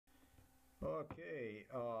Okay,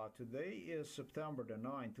 today is September the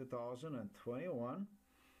 9th, 2021.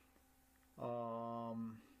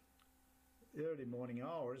 Early morning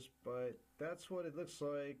hours, but that's what it looks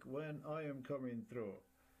like when I am coming through.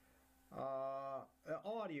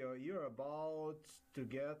 Audio you're about to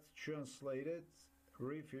get translated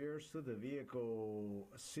refers to the vehicle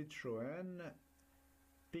Citroen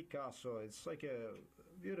Picasso. It's like a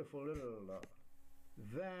beautiful little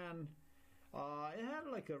van. It had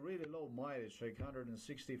like a really low mileage, like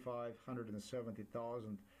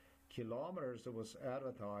 170,000 kilometers that was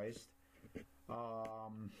advertised. I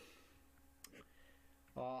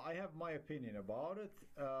have my opinion about it,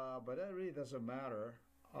 but that really doesn't matter.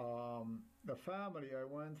 The family I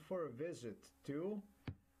went for a visit to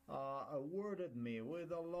awarded me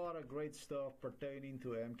with a lot of great stuff pertaining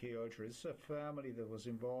to MK Ultra. It's a family that was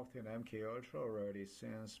involved in MK Ultra already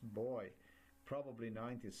since, boy, probably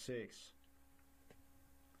 96.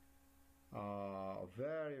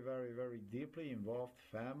 Very deeply involved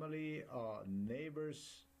family.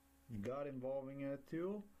 Neighbors got involved in it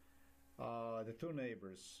too. The two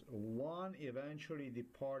neighbors, one eventually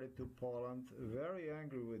departed to Poland, very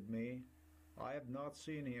angry with me. I have not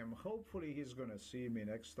seen him. Hopefully he's gonna see me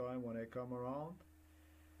next time when I come around,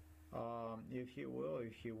 if he will,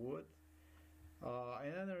 if he would.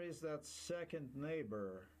 And then there is that second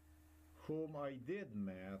neighbor whom I did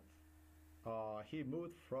met. He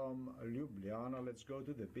moved from Ljubljana. Let's go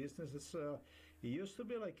to the business. He used to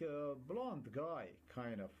be like a blonde guy,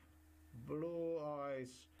 kind of blue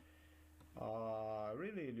eyes,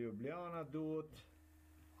 really Ljubljana dude.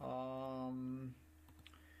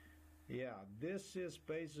 Yeah, this is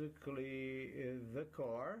basically the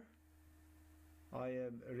car I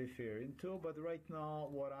am referring to, but right now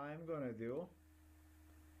what I'm gonna do,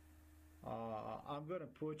 I'm gonna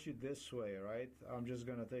put you this way, right? I'm just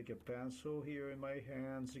gonna take a pencil here in my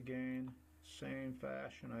hands again, same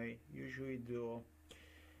fashion I usually do.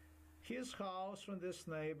 His house from this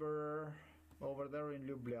neighbor over there in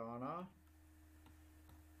Ljubljana.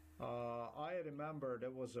 I remember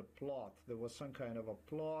there was a plot, there was some kind of a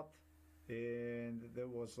plot, and there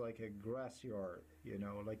was like a grass yard, you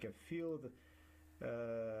know, like a field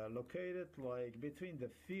located like between the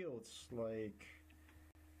fields, like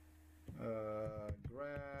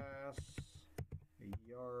grass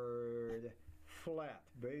yard, flat,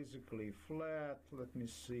 basically flat. Let me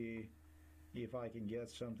see if I can get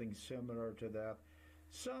something similar to that.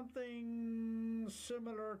 Something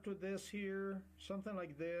similar to this here, something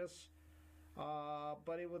like this,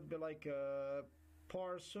 but it would be like a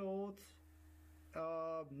parceled,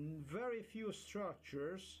 very few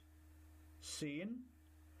structures seen.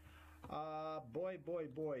 Boy,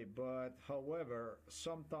 but however,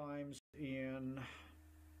 sometimes in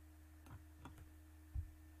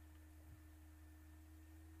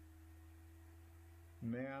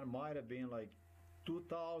might have been like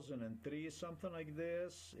 2003, something like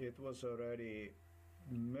this. It was already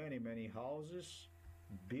many houses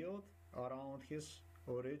built around his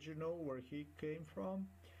original where he came from,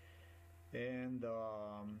 and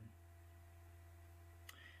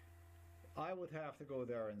I would have to go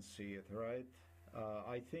there and see it, right?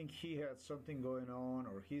 I think he had something going on,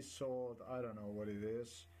 or he sold, I don't know what it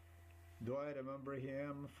is. Do I remember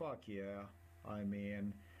him? Fuck yeah. I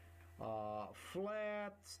mean,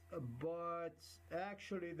 flat, but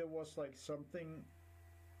actually there was like something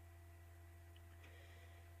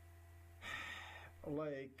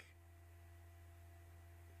like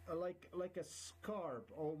a scarp,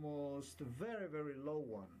 almost, very low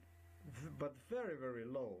one, but very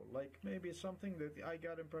low, like maybe something that I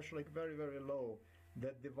got impression like very low,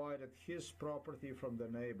 that divided his property from the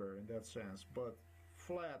neighbor in that sense, but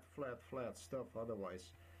flat stuff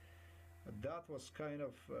otherwise. That was kind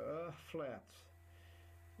of flat.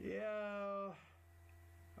 Yeah,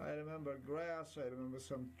 I remember grass, I remember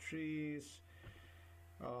some trees,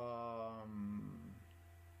 and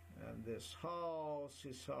this house,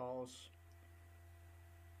 his house,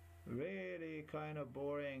 really kind of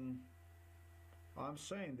boring. I'm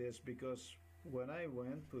saying this because when I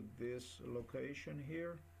went to this location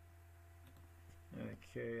here,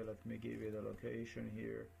 okay, let me give you the location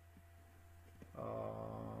here.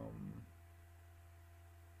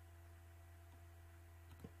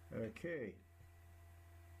 Okay.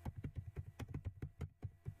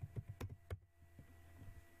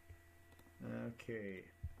 Okay.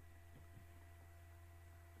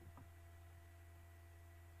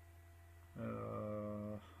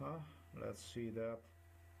 Let's see that.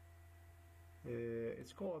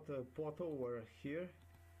 It's called a Poto over here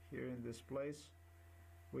in this place.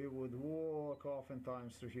 We would walk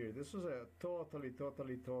oftentimes through here. This is a totally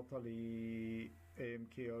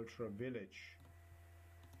AMK Ultra Village.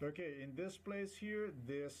 Okay, in this place here,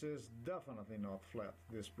 this is definitely not flat.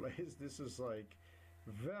 This place, this is like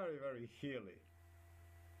very, very hilly.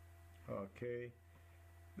 Okay,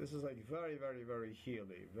 this is like very, very, very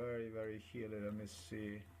hilly. Very, very hilly. Let me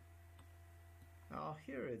see. Now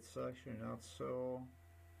here it's actually not so.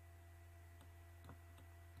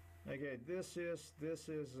 Okay, this is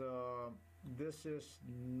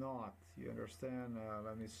not. You understand?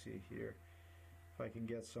 Let me see here. If I can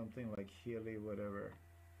get something like hilly, whatever.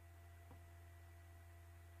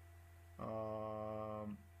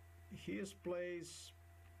 His place,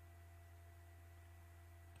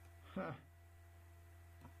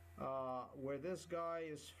 where this guy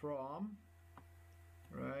is from,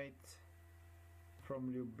 right?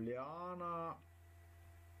 From Ljubljana,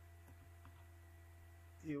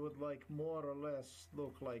 it would like more or less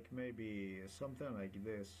look like maybe something like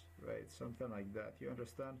this, right? Something like that. You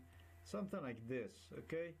understand? Something like this,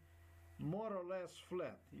 okay? More or less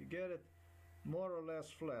flat. You get it? More or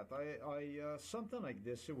less flat. Something like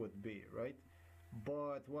this it would be, right?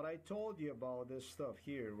 But what I told you about this stuff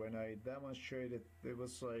here when I demonstrated, it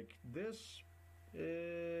was like this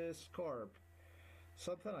is carp,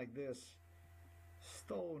 something like this,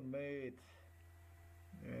 stone made,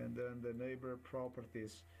 and then the neighbor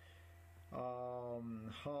properties,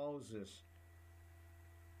 houses.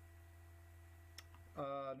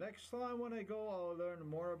 Next time when I go, I'll learn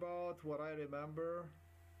more about what I remember.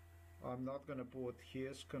 I'm not gonna put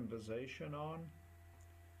his conversation on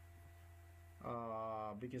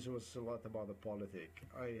because it was a lot about the politic.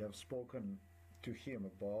 I have spoken to him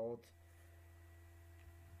about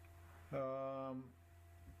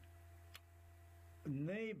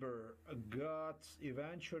neighbor got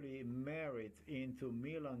eventually married into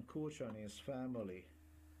Milan Kuchani's family.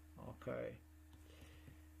 Okay,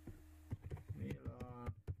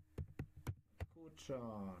 Milan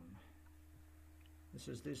Kuchan. This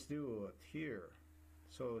is this dude here.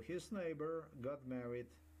 So his neighbor got married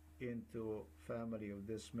into family of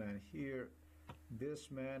this man here. This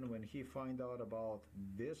man, when he find out about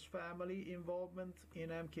this family involvement in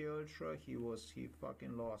MK Ultra, he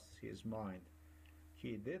fucking lost his mind.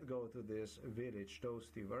 He did go to this village,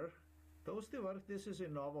 Tosti Vrh. Tosti Vrh, this is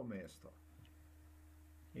in Novo Mesto.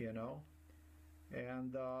 You know?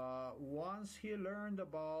 And once he learned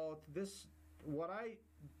about this, what I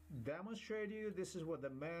demonstrate you, this is what the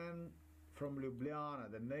man from Ljubljana,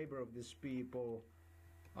 the neighbor of these people,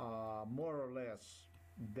 more or less,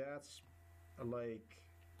 that's like,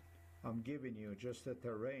 I'm giving you just the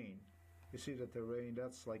terrain. You see the terrain,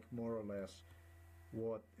 that's like more or less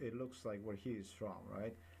what it looks like where he is from,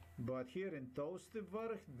 right? But here in Tosti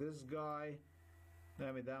Vrh, this guy,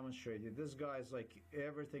 let me demonstrate you, this guy is like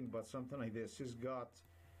everything but something like this. He's got,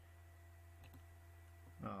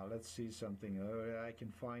 let's see something. I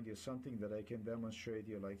can find you something that I can demonstrate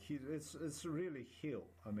you. Like it's really hill.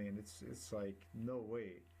 I mean, it's like no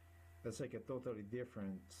way. That's like a totally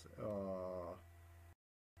different.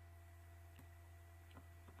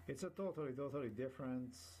 It's a totally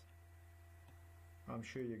different. I'm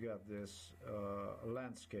sure you got this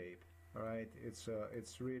landscape, right? It's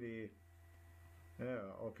really.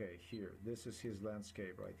 Yeah. Okay. Here, this is his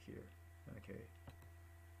landscape right here. Okay.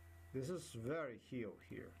 This is very hill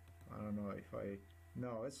here. I don't know if I...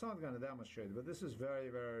 No, it's not going to demonstrate, but this is very,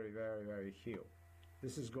 very, very, very hill.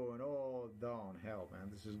 This is going all downhill, man.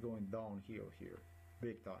 This is going downhill here.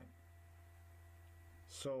 Big time.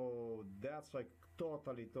 So that's like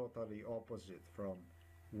totally opposite from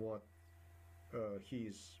what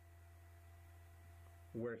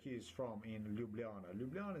where he's from in Ljubljana.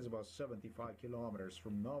 Ljubljana is about 75 kilometers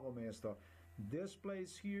from Novo Mesto. This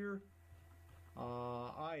place here,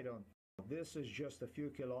 I don't know. This is just a few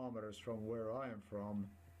kilometers from where I am from.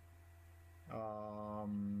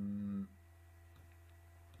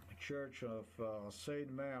 Church of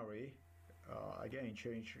Saint Mary. Again,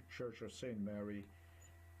 Church of Saint Mary.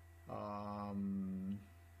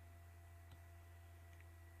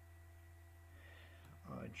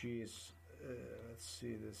 Geez, let's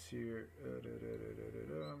see this here.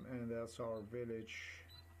 And that's our village.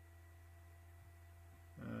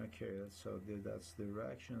 Okay, that's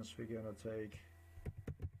directions we're gonna take.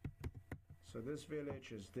 So this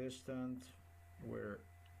village is distant where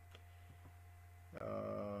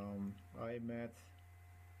I met.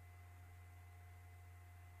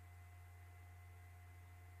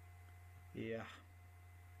 Yeah.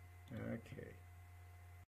 Okay.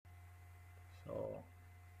 So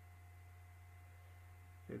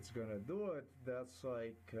it's gonna do it. That's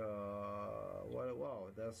like well,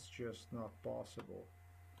 wow, that's just not possible.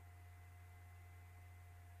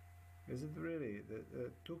 Is it really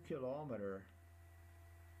the 2 kilometer?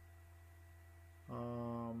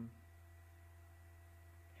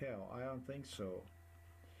 don't think so.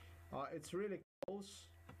 It's really close.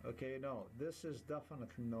 Okay, no, this is definitely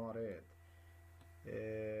not it.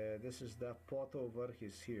 This is that Potovrch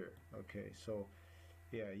is here. Okay, so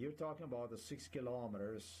yeah, you're talking about the 6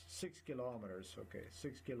 kilometers. 6 kilometers, okay,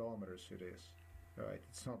 6 kilometers it is. All right,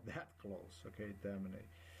 it's not that close. Okay, damn it.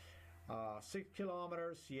 6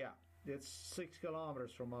 kilometers, yeah, it's 6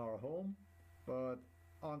 kilometers from our home, but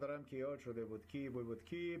under MK Ultra we would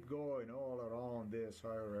keep going all around this.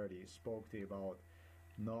 I already spoke to you about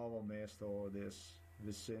Novo Mesto, or this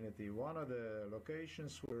vicinity. One of the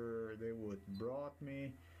locations where they would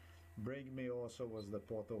bring me also was the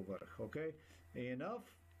Potovrch. Okay, enough.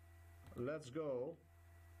 Let's go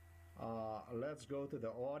to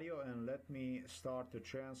the audio and let me start to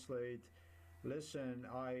translate. Listen,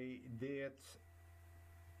 I did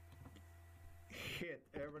hit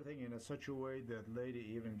everything in such a way that lady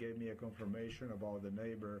even gave me a confirmation about the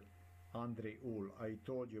neighbor Andrei Ul. I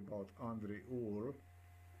told you about Andrei Ul.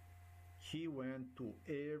 He went to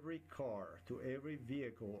every car, to every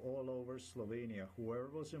vehicle all over Slovenia. Whoever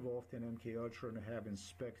was involved in MK Ultra and have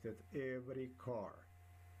inspected every car.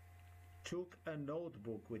 Took a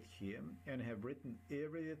notebook with him and have written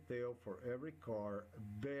every detail for every car,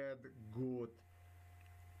 bad, good,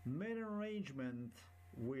 made an arrangement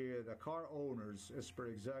with the car owners as per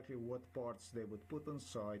exactly what parts they would put on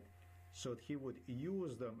site, so that he would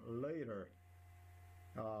use them later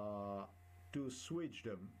to switch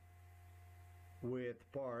them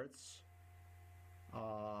with parts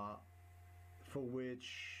for which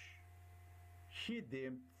he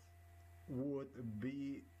deemed would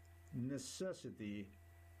be necessary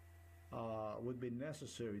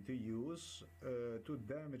to use to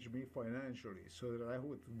damage me financially, so that I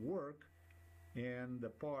would work and the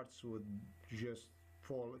parts would just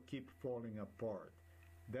keep falling apart.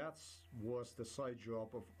 That was the side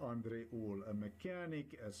job of Andrei Ul, a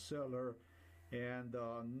mechanic, a seller, and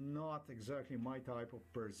not exactly my type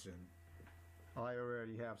of person. I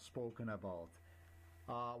already have spoken about.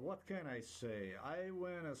 What can I say? I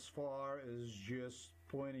went as far as just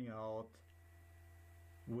pointing out,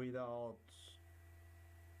 without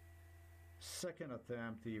second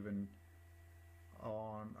attempt even,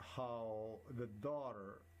 on how the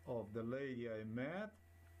daughter of the lady I met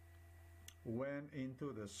went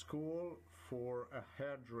into the school for a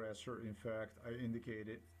hairdresser. In fact, I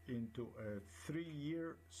indicated into a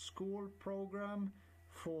 3-year school program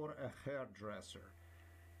for a hairdresser.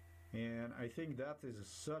 And I think that is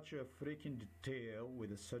such a freaking detail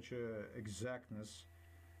with such a exactness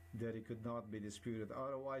that it could not be disputed.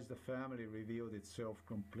 Otherwise, the family revealed itself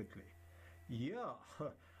completely. Yeah,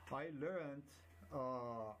 I learned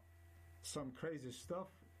some crazy stuff.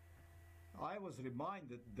 I was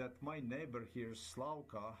reminded that my neighbor here,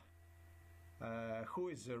 Slavka, who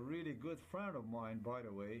is a really good friend of mine, by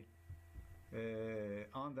the way,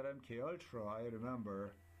 under MK Ultra, I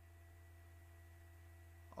remember,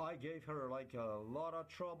 I gave her like a lot of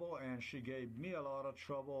trouble and she gave me a lot of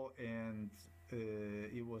trouble, and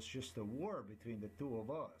it was just a war between the two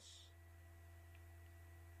of us.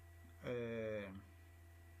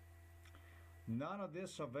 None of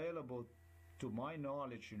this available to my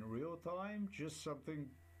knowledge in real time, just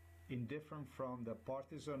something indifferent from the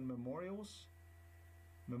partisan memorials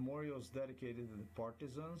dedicated to the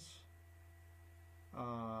partisans.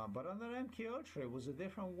 But under MK Ultra, it was a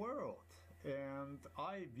different world, and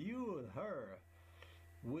I viewed her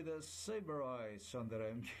with a saber eyes under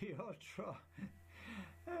MK Ultra.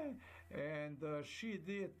 And she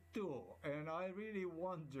did too, and I really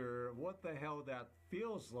wonder what the hell that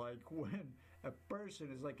feels like when a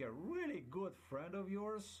person is like a really good friend of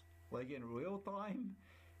yours, like in real time,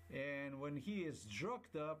 and when he is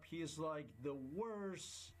drugged up, he's like the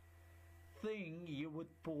worst thing you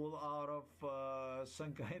would pull out of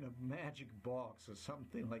some kind of magic box or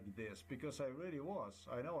something like this, because I really was.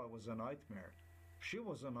 I know I was a nightmare. She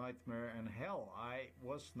was a nightmare, and hell, I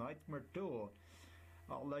was nightmare too.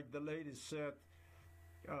 Like the lady said,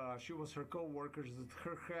 she was her co-workers that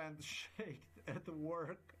her hand shaked at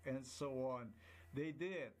work and so on. They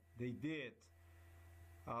did.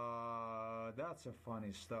 That's a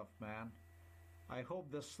funny stuff, man. I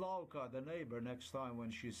hope the Slavka, the neighbor, next time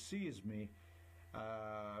when she sees me,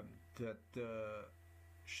 that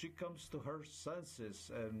she comes to her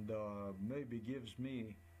senses and maybe gives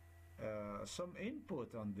me some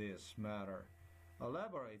input on this matter,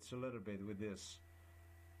 elaborates a little bit with this.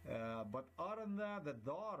 But other than that, her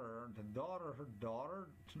daughter,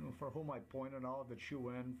 for whom I pointed out that she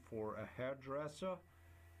went for a hairdresser,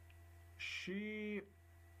 she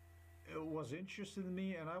was interested in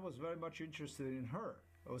me, and I was very much interested in her.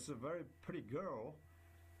 It was a very pretty girl,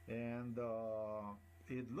 and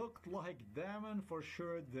it looked like damn and for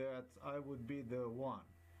sure that I would be the one.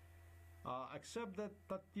 Except that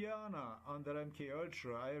Tatiana under MK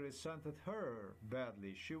Ultra, I resented her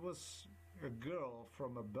badly. She was a girl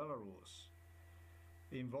from Belarus,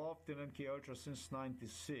 involved in MK Ultra since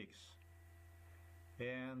 '96.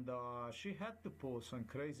 And she had to pull some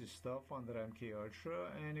crazy stuff under MK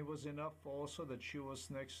Ultra, and it was enough also that she was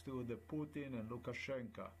next to the Putin and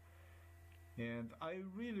Lukashenko. And I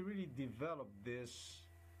really developed this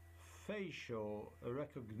facial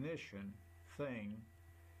recognition thing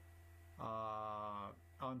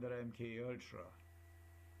under MK Ultra,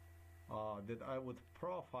 that I would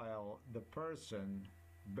profile the person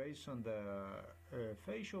based on the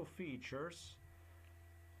facial features.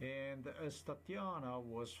 And as Tatiana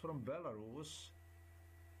was from Belarus,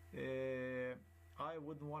 I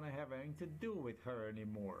wouldn't want to have anything to do with her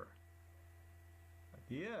anymore.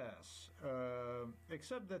 Yes,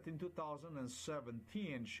 except that in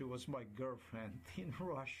 2017 she was my girlfriend in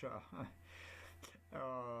Russia.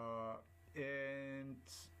 And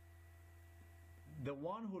the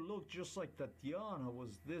one who looked just like Tatiana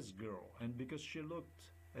was this girl. And because she looked,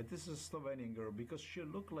 this is a Slovenian girl, because she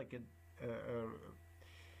looked like a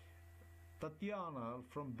Tatiana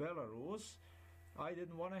from Belarus, I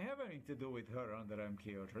didn't want to have anything to do with her under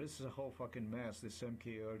MK Ultra. This is a whole fucking mess, this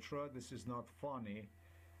MK Ultra. This is not funny.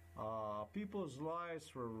 People's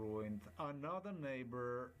lives were ruined. Another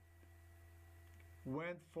neighbor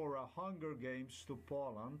went for a Hunger Games to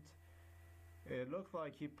Poland. It looked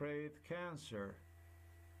like he prayed cancer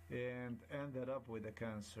and ended up with the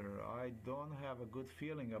cancer. I don't have a good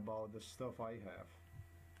feeling about the stuff I have.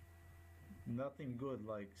 Nothing good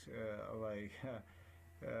like life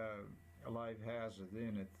has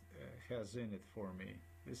in it for me.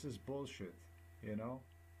 This is bullshit, you know,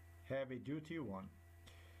 heavy duty one.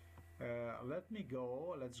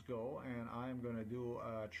 Let's go, and I'm gonna do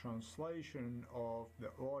a translation of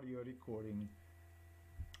the audio recording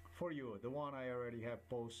for you, the one I already have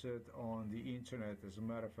posted on the internet. As a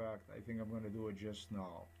matter of fact, I think I'm gonna do it just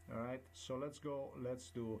now. All right, so let's go,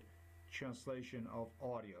 let's do translation of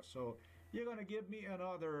audio. So you're gonna give me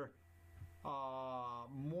another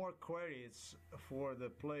more credits for the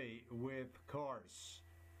play with cars.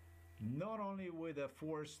 Not only with a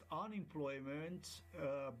forced unemployment,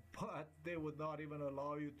 but they would not even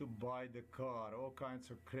allow you to buy the car. All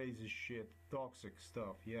kinds of crazy shit, toxic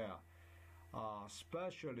stuff, yeah.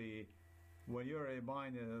 Especially when you're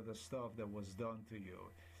reminded of the stuff that was done to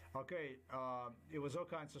you. Okay, it was all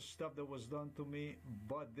kinds of stuff that was done to me,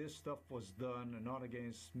 but this stuff was done not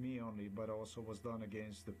against me only, but also was done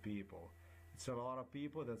against the people. It's a lot of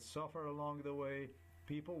people that suffer along the way.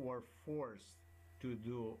 People were forced to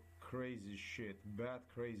do crazy shit, bad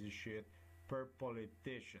crazy shit, per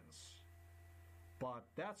politicians. But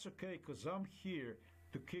that's okay, because I'm here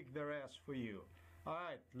to kick their ass for you.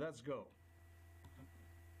 Alright, let's go.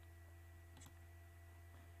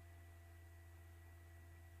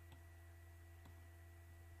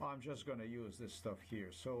 I'm just gonna use this stuff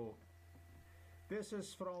here. So this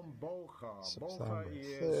is from Bocha. September Bocha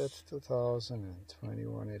is 3rd,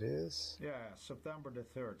 2021 it is. Yeah, September the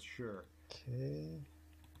 3rd, sure. Okay.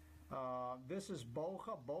 This is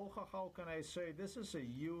Bocha. Bocha, how can I say? This is a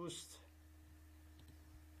used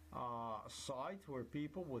site where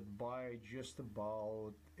people would buy just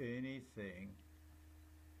about anything.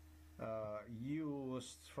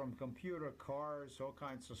 Used from computer, cars, all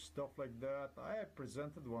kinds of stuff like that. I have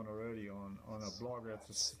presented one already on a blog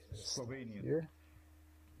that's Slovenian. Here.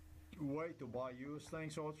 Way to buy used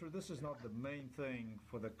things. Also, this is not the main thing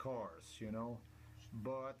for the cars, you know.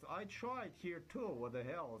 But I tried here too. What the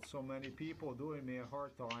hell? So many people doing me a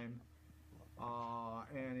hard time,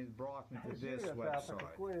 and it brought me to this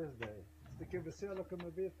website.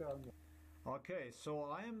 Okay, so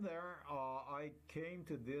I am there. I came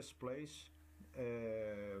to this place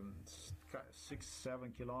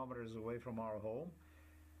 6-7 kilometers away from our home,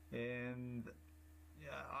 and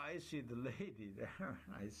I see the lady there.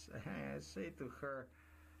 I say to her,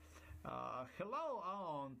 hello,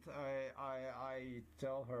 aunt. I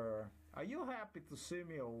tell her, are you happy to see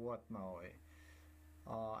me or what now?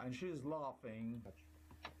 And she's laughing.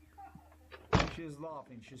 She's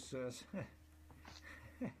laughing. She says,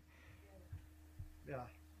 Ja,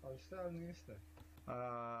 als staan eerste.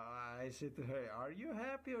 I said to her, are you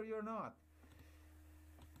happy or you're not?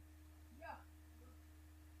 Ja.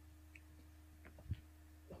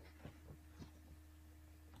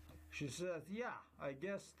 She said, yeah, I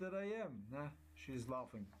guess that I am. She's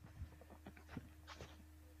laughing.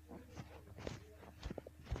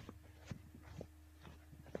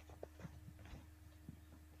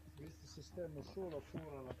 систему шула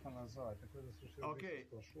фурала па назад, tako da so še Okay,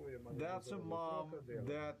 sprašujemo. that's a mom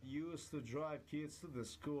that used to drive kids to the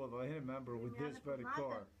school, I remember, with this very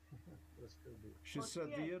car. She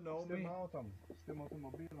said, do you know S me? tem avtom, s tem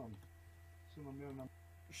avtomobilom sem imel na...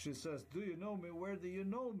 She says, do you know me? Where do you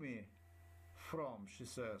know me from? She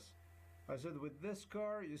says. I said, with this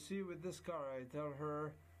car, you see, with this car, I tell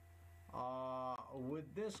her,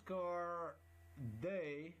 with this car,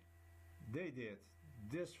 they did.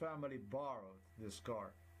 This family borrowed this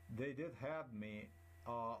car. They did have me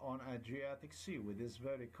on Adriatic Sea with this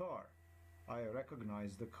very car. I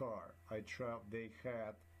recognized the car. They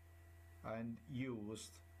had and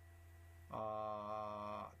used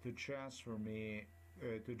to transfer me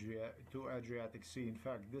to Adriatic Sea. In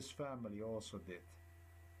fact, this family also did.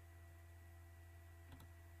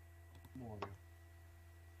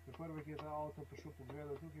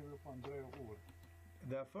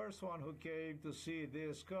 The first one who came to see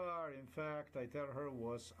this car, in fact, I tell her,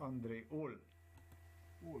 was Andrei Ul.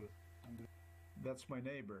 That's my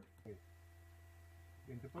neighbor.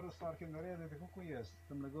 In te prva stvar, ki je naredil, kako jaz,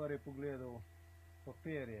 tam na gor je pogledal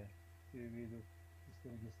papirje, ki je videl tisto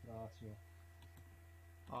registracijo.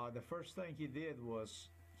 The first thing he did was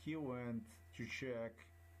he went to check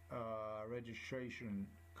car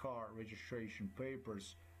registration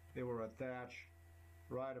papers. They were attached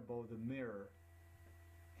right above the mirror.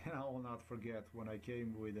 And I will not forget when I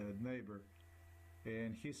came with a neighbor,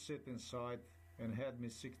 and he sit inside and had me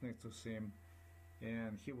sit next to him,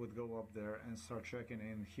 and he would go up there and start checking,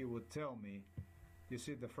 and he would tell me, you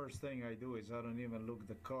see, the first thing I do is I don't even look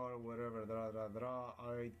the car, whatever,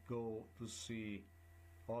 I go to see,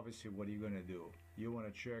 obviously, what are you going to do? You want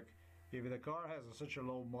to check, if the car has such a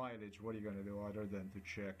low mileage, what are you going to do other than to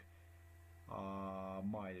check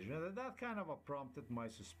mileage? And that kind of prompted my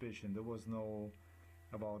suspicion. There was no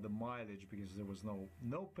about the mileage, because there was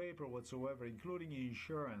no paper whatsoever, including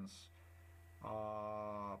insurance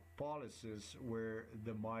policies where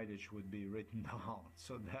the mileage would be written down.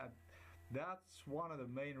 So that's one of the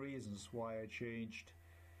main reasons why I changed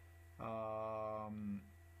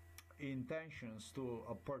intentions to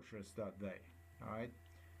a purchase that day. All right,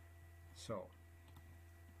 so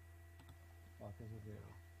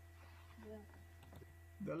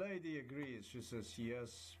the lady agrees. She says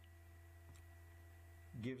yes,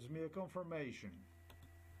 gives me a confirmation.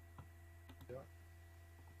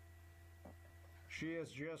 She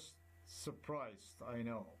is just surprised, I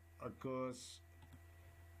know, because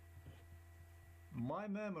my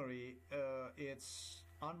memory, it's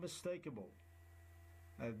unmistakable.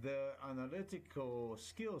 The analytical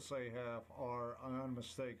skills I have are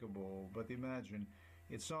unmistakable, but imagine,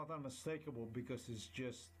 it's not unmistakable because it's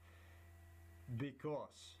just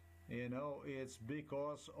because, you know, it's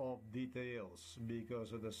because of details,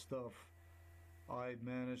 because of the stuff I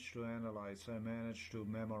managed to analyze, I managed to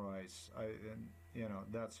memorize, and you know,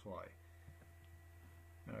 that's why.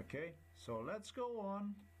 Okay, so let's go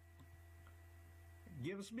on.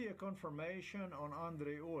 Gives me a confirmation on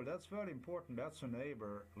Andrei Ul. That's very important. That's a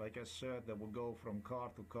neighbor, like I said, that will go from car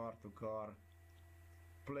to car to car.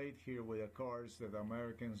 Played here with the cars that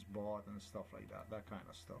Americans bought and stuff like that, that kind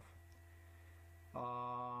of stuff.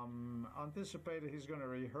 Anticipated he's going to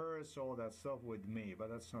rehearse all that stuff with me, but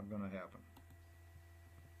that's not going to happen.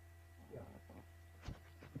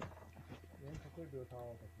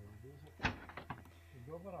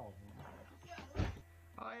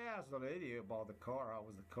 I asked the lady about the car, how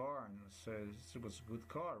was the car, and said it was a good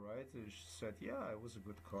car, right? And she said, yeah, it was a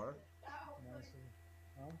good car.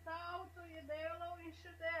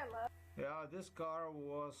 Yeah, this car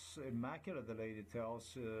was immaculate, the lady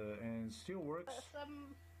tells, and still works.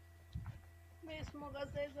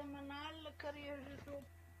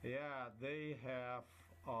 Yeah, they have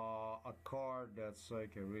a car that's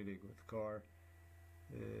like a really good car.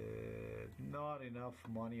 Not enough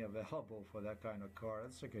money available for that kind of car.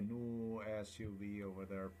 It's like a new SUV over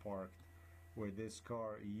there parked where this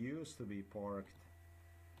car used to be parked.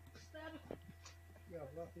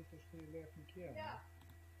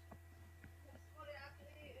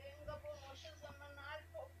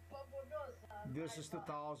 This is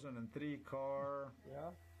 2003 car.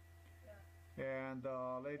 And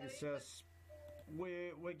lady says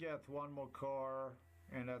we get one more car,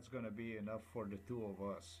 and that's gonna be enough for the two of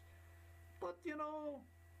us. But you know,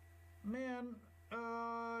 man,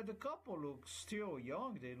 the couple looks still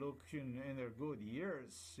young. They look in their good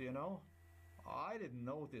years, you know. I didn't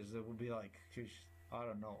notice it would be like, I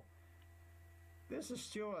don't know. This is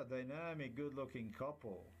still a dynamic, good-looking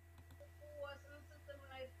couple.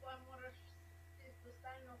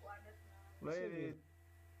 Lady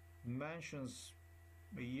mentions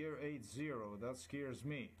the year 80. That scares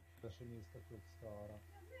me. Da še nista tudi stara.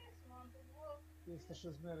 Ja, nismo, to bo... Vi ste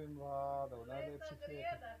še zmeraj mlada, v najlepših Leta letih.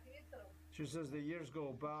 greda, hitro. She says the years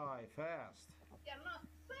go by fast. Ja, no,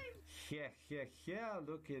 sej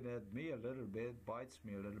Looking at me a little bit, bites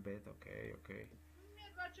me a little bit. Okay. mi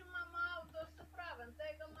kad imamo auto, se pravim,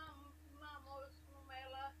 tega imamo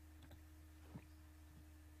imela.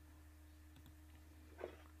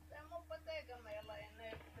 Temu pa tega imela je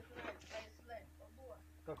ne 15-20 let, pa bo.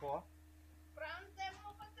 Kako? Pravim,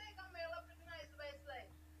 temu pa tega imela 15-20 let.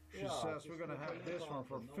 She says we're gonna have this one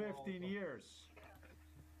for 15 years.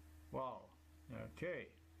 Wow. Okay.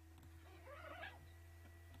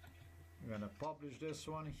 We're gonna publish this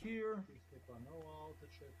one here, Tiste pa nov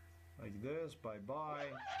avtoček. like this.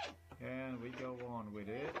 Bye, and we go on with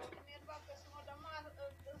it. Mi dva, ko smo doma, da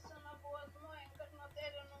se navozimo enkrat na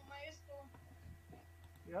teden v mestu.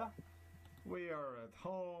 Ja? We are at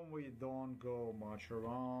home. We don't go much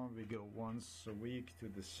around. We go once a week to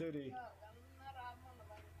the city. Ja, ga ne rabimo na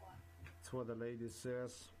veliko. That's what the lady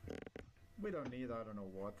says. We don't need I don't know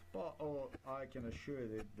what, but I can assure you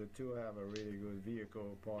that the two have a really good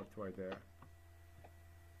vehicle parked right there.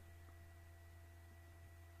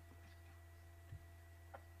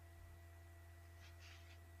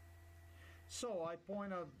 So I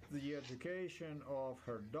point out the education of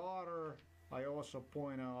her daughter. I also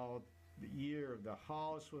point out the year the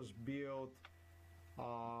house was built,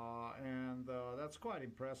 and that's quite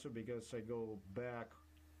impressive because I go back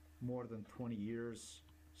more than 20 years,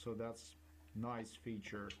 so that's nice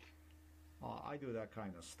feature. I do that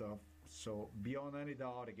kind of stuff. So beyond any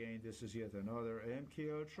doubt, again, this is yet another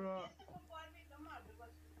MK Ultra. Jeste pa pol vi doma, da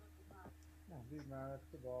vas poznate. Ja, vi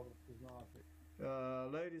znate dobro poznati.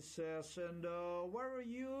 Lady says, and where are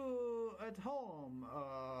you at home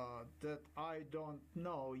that I don't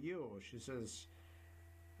know you? She says,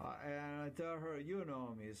 and I tell her, you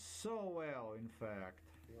know me so well, in fact.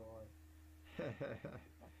 Joj.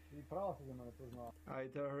 Vi pravite, da me ne poznate. I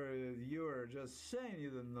tell her, you are just saying you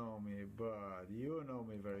don't know me, but you know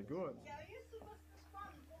me very good. Ja, isto vas ne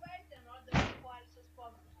spomnim, povejte, no, da bi pol se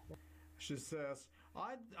spomnimo. She says,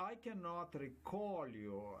 I cannot recall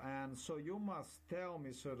you, and so you must tell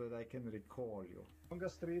me so that I can recall you. Onega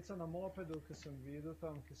strica na mopedu, ki sem videl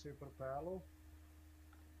tam, ki se je pripeljal,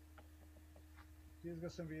 tistega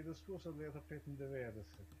sem videl skozi od leta 95.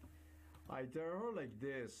 I tell her like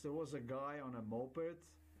this, there was a guy on a moped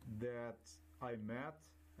that I met,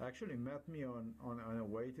 actually met me on a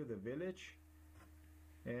way to the village,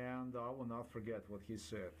 and I will not forget what he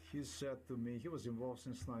said. He said to me, he was involved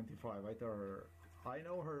since 95. I tell her, I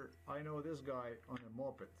know this guy on a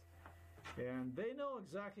moped, and they know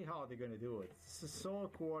exactly how they're going to do it. It's so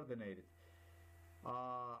coordinated.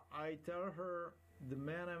 I tell her, the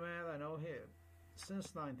man I met, I know him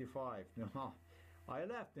since 95. No, I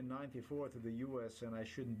left in 94 to the US, and I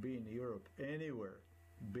shouldn't be in Europe anywhere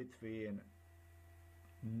between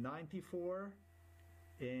 94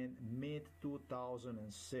 and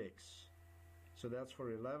mid-2006. So that's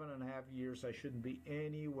for 11 and a half years. I shouldn't be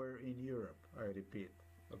anywhere in Europe, I repeat.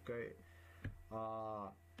 Okay?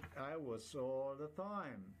 I was all the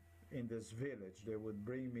time in this village. They would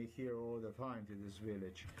bring me here all the time to this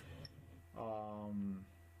village.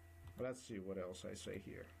 Let's see what else I say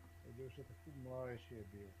here. Je bil še tako mlajši je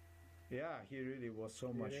bil. Yeah, he really was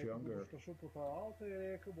so much Je rekel, younger. da boš šel po ta avto, je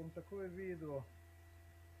rekel, bom takoj videl,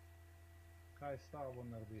 kaj s tabo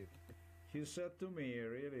narediti. He said to me,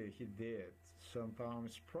 really, he did.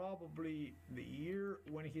 Sometimes, probably the year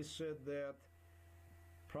when he said that,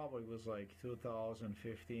 probably was like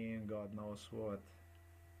 2015, God knows what.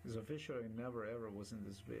 Because officially I never ever was in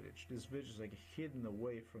this village. This village is like hidden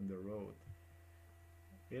away from the road.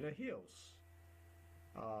 In the hills.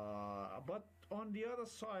 But on the other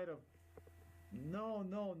side of, no.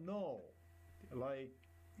 Like,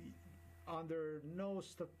 under no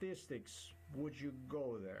statistics would you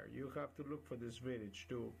go there. You have to look for this village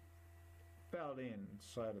to fell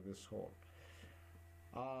inside of this hole.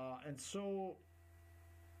 And so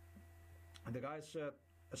the guy said,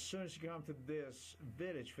 as soon as you come to this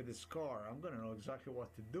village for this car, I'm going to know exactly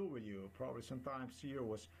what to do with you. Probably sometimes the year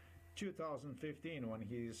was 2015 when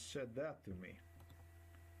he said that to me.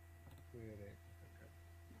 To je rekel.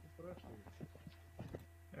 Vprašaj.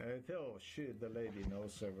 Oh shit, the lady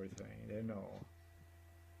knows everything. They know.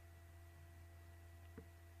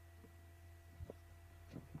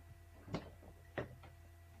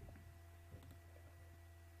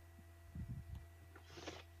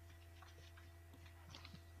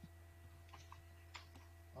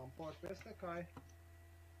 Ampak veste kaj?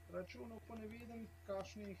 Računov pa ne vidim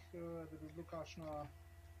kakšnih, da bi bilo kakšna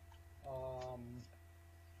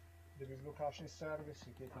Da bi bilo kakšni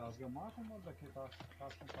servisi, kaj takega imamo, da kaj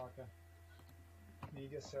kakšne take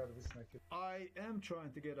knjige servisne, ki... I am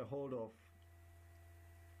trying to get a hold of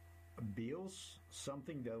bills,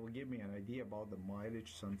 something that will give me an idea about the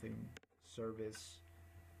mileage, something, service,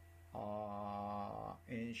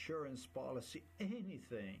 insurance policy,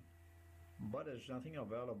 anything, but there's nothing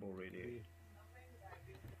available really.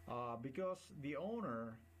 Because the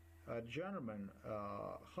owner, a gentleman,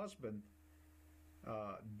 husband,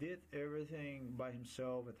 did everything by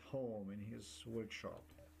himself at home in his workshop,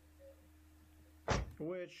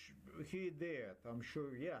 which he did, I'm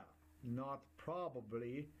sure, yeah, not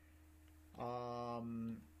probably. I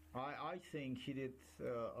think he did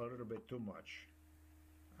a little bit too much.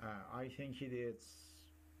 I think he did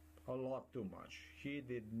a lot too much. He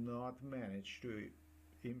did not manage to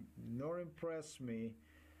nor impress me,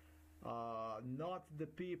 not the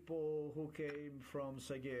people who came from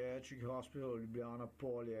Psychiatric Hospital Ljubljana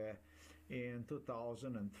Polje in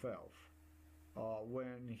 2012,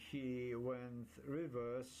 when he went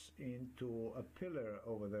reverse into a pillar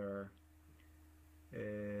over there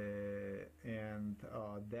and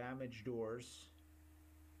damaged doors,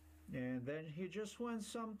 and then he just went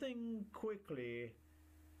something quickly.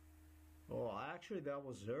 Oh, actually that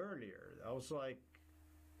was earlier. That was like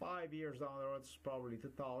 5 years down the road. It's probably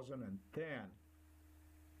 2010,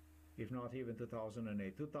 if not even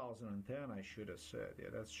 2008. 2010 I should have said. Yeah,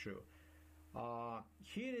 that's true.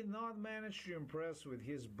 He did not manage to impress with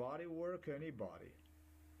his body work anybody.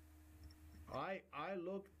 I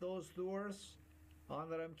looked those doors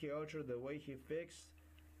under MK Ultra, the way he fixed,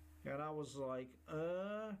 and I was like,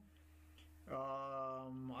 I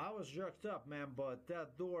was jerked up, man, but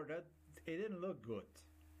that door, it didn't look good.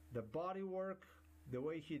 The body work, the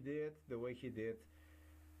way he did,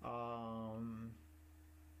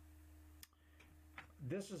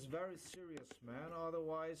 this is very serious, man,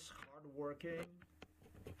 otherwise hardworking.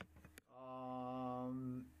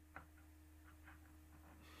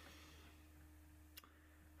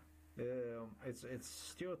 It's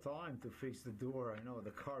still time to fix the door. I know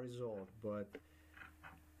the car is old, but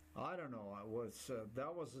I don't know.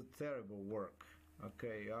 That was a terrible work.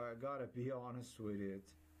 Okay, I gotta be honest with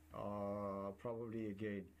it. Probably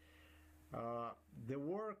again,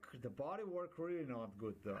 the body work really not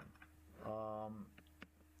good done.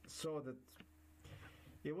 So that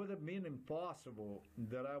it would have been impossible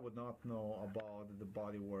that I would not know about the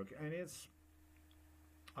body work, and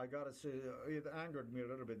I gotta say, it angered me a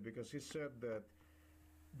little bit because he said that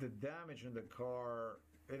the damage in the car,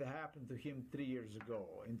 it happened to him 3 years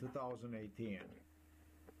ago, in 2018.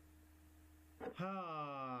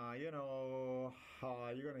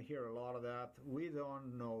 You're gonna hear a lot of that. We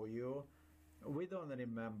don't know you. We don't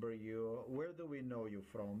remember you. Where do we know you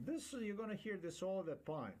from? You're gonna hear this all the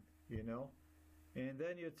time, And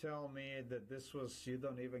then you tell me that you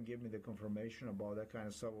don't even give me the confirmation about that kind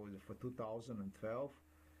of stuff for 2012.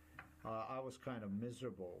 I was kind of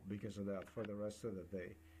miserable because of that for the rest of the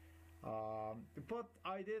day. But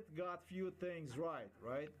I did got few things right?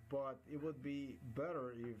 But it would be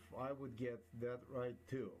better if I would get that right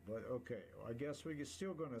too. But okay, I guess we're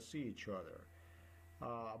still gonna see each other.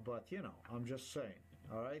 But I'm just saying.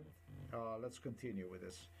 All right, let's continue with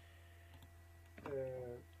this.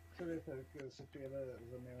 Så vet jag, så spelar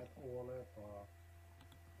som jag ålar på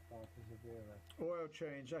oil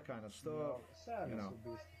change, that kind of stuff.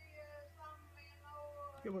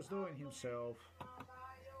 He was doing himself.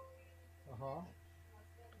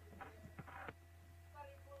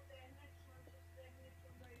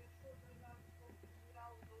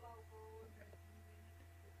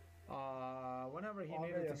 Whenever he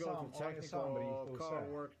needed to go to technical, car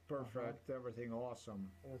worked perfect, everything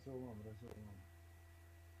awesome.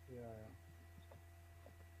 Yeah.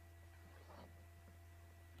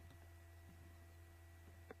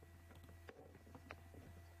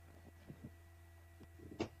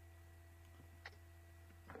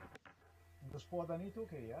 Gospoda ni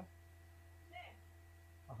tukaj, ja? Ne.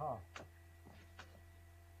 Aha.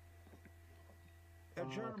 A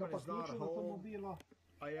gentleman is not home.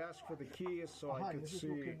 I asked for the keys so I could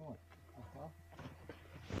see.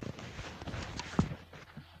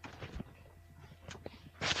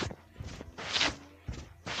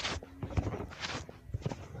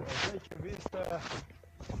 Vidite,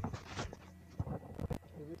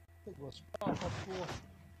 gospa,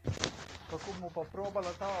 kako mu pa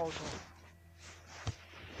probala ta avto.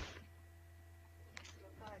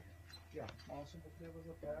 Ja, malo se bo treba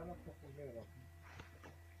zapeljati pa pogledati.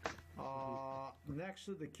 Next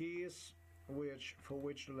to the keys, for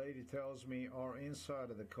which the lady tells me are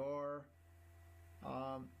inside of the car,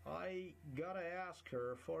 I gotta ask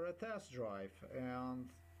her for a test drive, and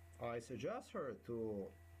I suggest her to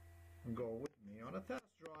go with me on a test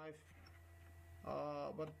drive.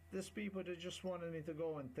 But these people, they just wanted me to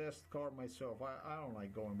go and test car myself. I don't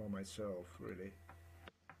like going by myself, really.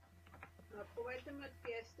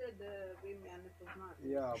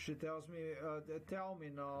 Ja, She tells me, tell me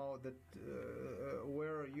now that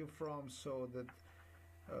where are you from, so that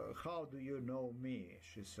how do you know me?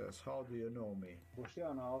 She says, how do you know me?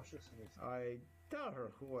 Boštjana Avšesovec. I tell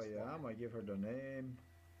her who I am. I give her the name.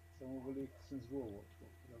 Samo veliko sem zgovor,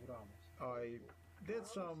 da vramo. I did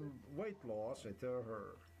some weight loss. I tell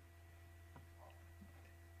her.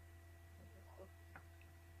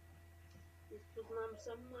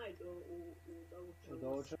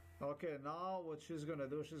 Okay, now what she's gonna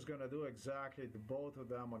do exactly, the both of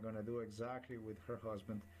them are gonna do exactly with her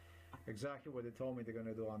husband, exactly what they told me they're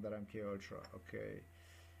gonna do under MK Ultra. Okay,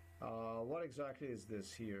 what exactly is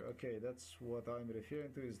this here? Okay, that's what I'm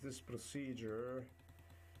referring to, is this procedure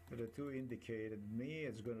that the two indicated me.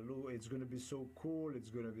 It's gonna be so cool. It's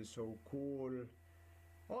gonna be so cool.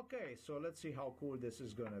 Okay, so let's see how cool this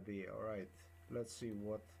is gonna be. All right, let's see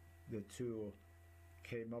what the two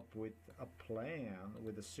came up with, a plan,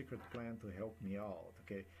 with a secret plan to help me out.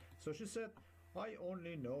 Okay, so she said, I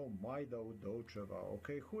only know Majda Udocheva.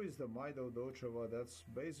 Okay, who is the Majda Udocheva? That's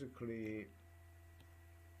basically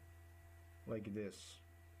like this.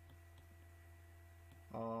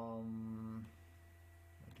 Like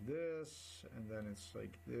this, and then it's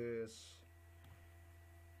like this,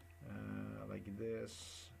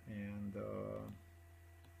 and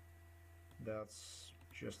that's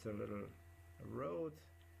just a little road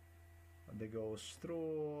that goes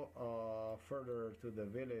through further to the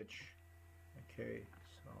village. Okay,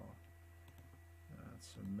 so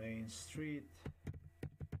that's a main street.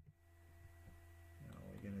 Now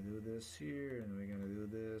we're gonna do this here, and we're gonna do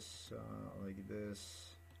this like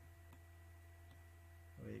this.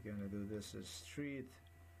 We're gonna do this as street.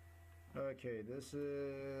 Okay, this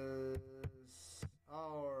is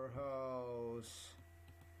our house.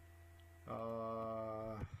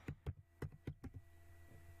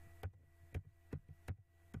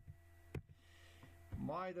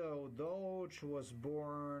 Majda Udoch was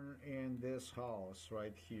born in this house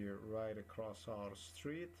right here, right across our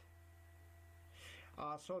street.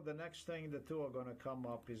 So the next thing the two are gonna come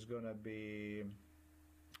up is gonna be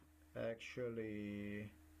actually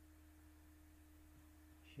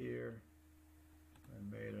here. I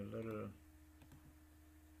made a little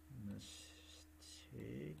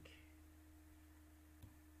mistake.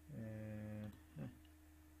 Do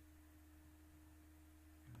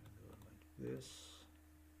it like this.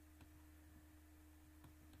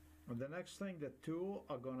 And the next thing the two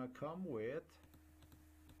are gonna come with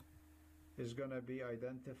is gonna be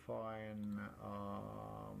identifying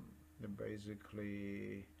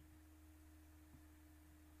basically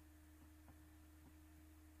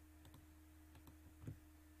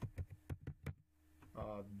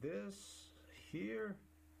this here,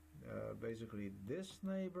 basically this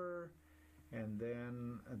neighbor, and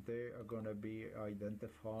then they are going to be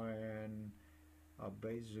identifying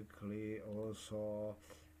basically also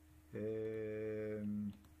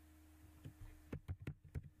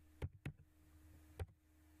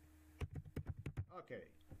okay,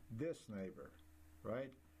 this neighbor,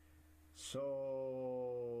 right?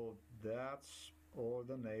 So that's all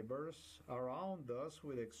the neighbors around us,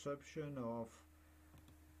 with the exception of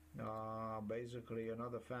basically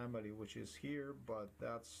another family which is here, but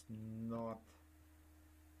that's not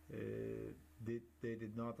they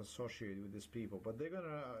did not associate with these people, but they're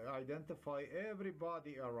gonna identify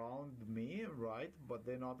everybody around me, right? But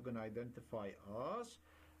they're not gonna identify us,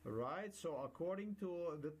 right? So according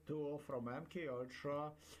to the tool from MK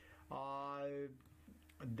Ultra,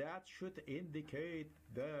 that should indicate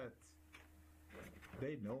that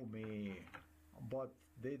they know me, but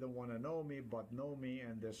they don't want to know me, but know me,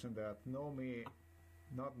 and this and that. Know me,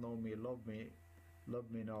 not know me, love me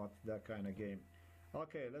not, that kind of game.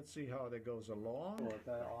 Okay, let's see how that goes along.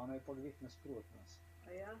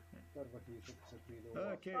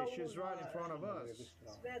 Okay, she's right in front of us.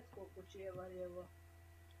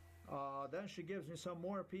 Then she gives me some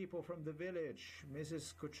more people from the village.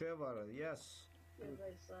 Mrs. Kuchevar, yes.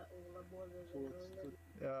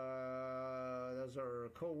 Those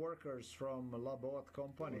are co-workers from Labot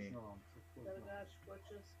company.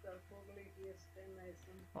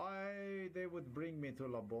 They would bring me to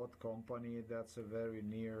Labot company. That's a very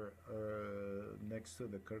near, next to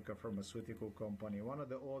the Krka pharmaceutical company. One of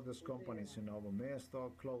the oldest companies in Novo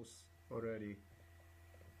Mesto, close already.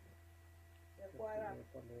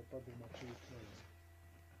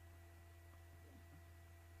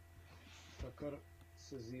 Kar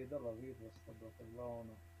se zjedala, videla sta bila ta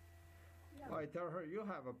glavna. Yeah. I tell her, you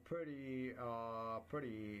have a pretty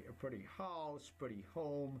house, pretty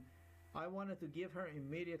home. I wanted to give her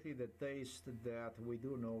immediately the taste that we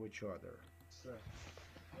do know each other. Så,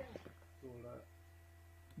 Yeah. túl,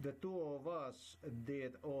 The two of us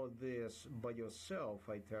did all this by yourself,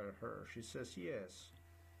 I tell her. She says yes.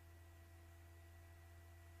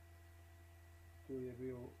 tu je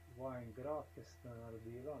bil vajen grad, ki ste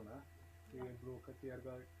naredila, ne? Tu je bilo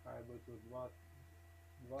katerega, kaj je bilo tu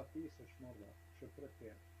 2000 morda, še pred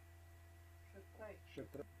tem. Še prej. Še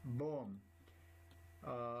pred Boom.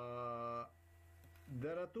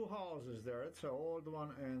 There are two houses there. It's an old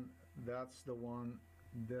one, and that's the one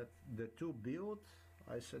that the two built.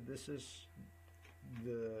 I said, this is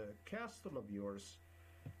the castle of yours.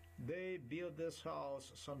 They built this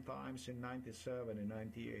house sometimes in 97 and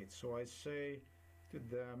 98. So I say to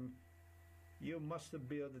them, you must have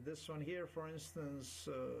built this one here, for instance,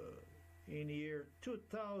 in year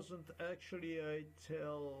 2000. Actually, I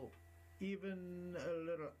tell even a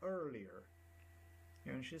little earlier.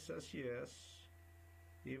 And she says, yes,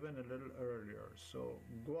 even a little earlier. So,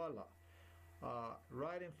 voila.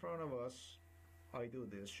 Right in front of us, I do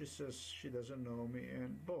this. She says she doesn't know me,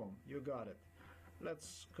 and boom, you got it.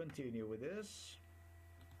 Let's continue with this.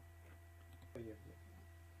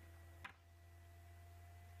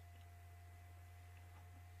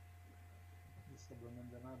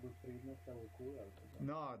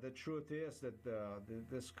 No, the truth is that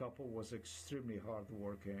this couple was extremely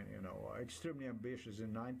hardworking, you know, extremely ambitious.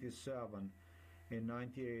 In 97, in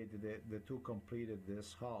 98, the two completed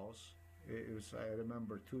this house. It was, I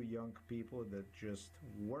remember, two young people that just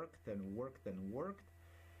worked and worked and worked.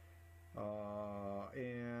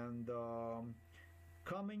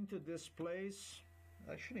 Coming to this place,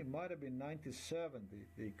 actually it might have been 97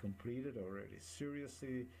 they completed already.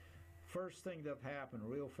 Seriously, first thing that happened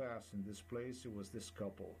real fast in this place, it was this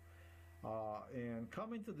couple. And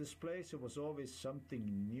coming to this place, it was always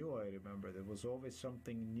something new. I remember there was always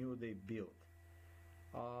something new they built.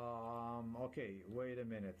 Okay, wait a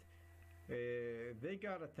minute. They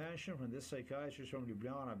got attention from this psychiatrist from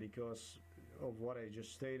Ljubljana because of what I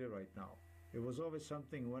just stated right now. It was always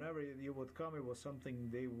something, whenever you would come, it was something,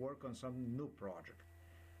 they work on some new project.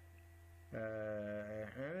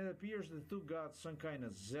 And it appears the two got some kind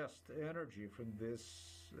of zest, energy from this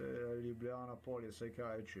Ljubljana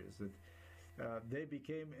polypsychiatrist, that they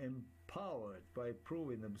became empowered by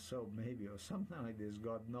proving themselves, maybe, or something like this,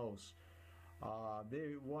 God knows.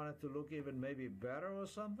 They wanted to look even maybe better or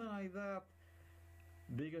something like that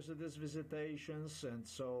because of these visitations, and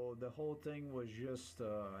so the whole thing was just,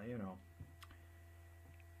 you know,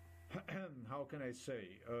 how can I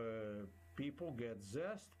say, people get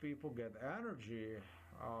zest, people get energy.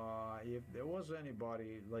 If there was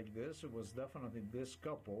anybody like this, it was definitely this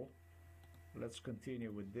couple. Let's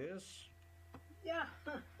continue with this. Yeah.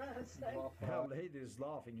 Say, Her lady is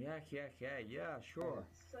laughing. Yeah, sure.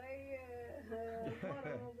 say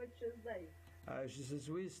moramo već zdaj. She says,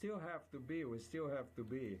 we still have to be.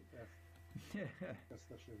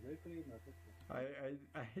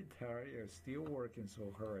 I tell her, you're still working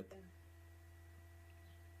so hard.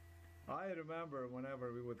 I remember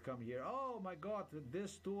whenever we would come here, oh my God,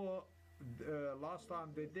 this tour, last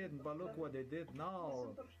time they didn't, but look what they did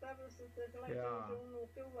now. Yeah.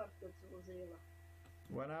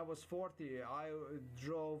 When I was 40, I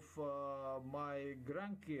drove my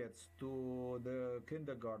grandkids to the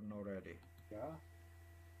kindergarten already. Ja.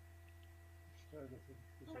 Kaže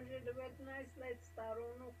 19 let staro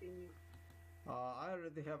unukinju. I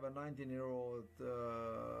already have a 19-year-old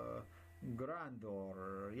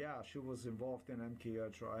granddaughter. Yeah, she was involved in MK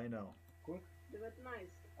ULTRA, I know. Koliko? 19.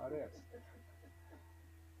 A res?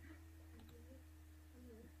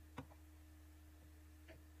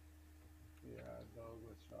 Ja,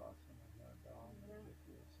 dolgo časa ne gledam.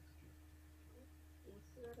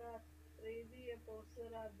 Vse rad pridi, pa vse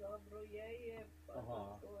rad dobro je, pa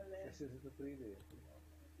Aha, takole. se zato pride.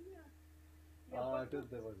 Ja. A, tudi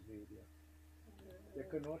da vas vidijo. Je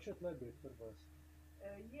kar noče tle biti pri vas?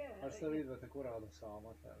 Je. Ali ste vidva tako rada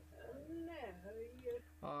sama tle? Ne, je.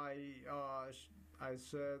 I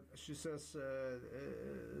said, she says,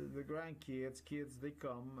 the grandkids, they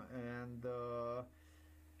come and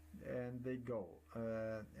they go.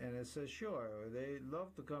 And I said, sure, they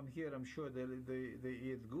love to come here. I'm sure they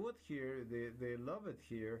eat good here. They love it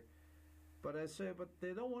here. But I say, but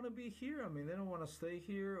they don't want to be here. I mean, they don't want to stay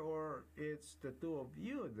here, or it's the two of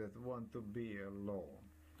you that want to be alone.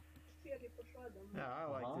 Yeah, I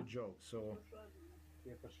like to joke. So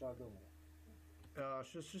Je prišla domov.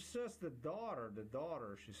 she says the daughter.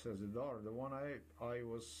 She says the daughter, the one I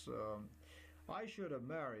was, I should have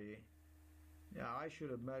married Yeah, I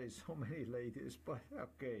should have married so many ladies, but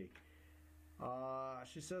okay.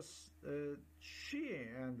 She says she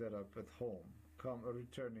ended up at home,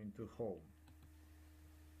 returning to home.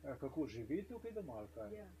 Kako živi tukaj doma ali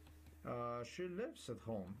kaj? Ja, She lives at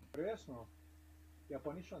home. Resno? Ja,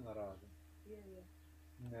 pa ni šla na razen. je.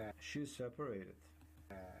 Ne. She's separated.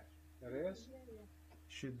 Res? Je.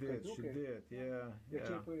 She did, yeah, Ja, yeah.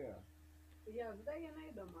 če pa je. Ja, zdaj je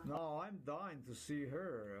ne doma. No, I'm dying to see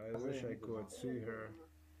her. I wish I could see her.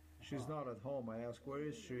 She's not at home. I ask, where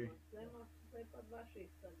is she? Zdaj pa dva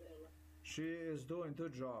šihta dela. She is doing 2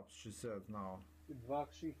 jobs, she said now. Dva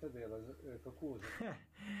šihta dela. Kako?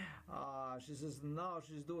 She says now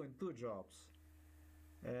she's doing 2 jobs.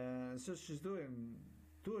 And so she's doing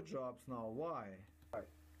 2 jobs now. Why?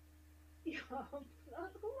 Ja,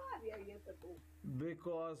 odgovarja je tako.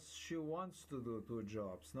 Because she wants to do 2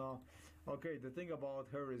 jobs. Now, okay, the thing about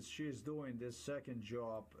her is she's doing this second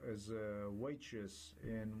job as a waitress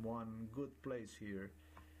in one good place here,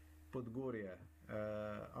 Podgorje,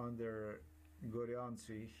 under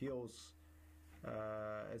Gorjanci Hills.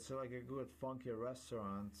 It's like a good funky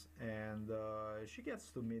restaurant, and she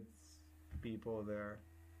gets to meet people there,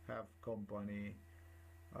 have company.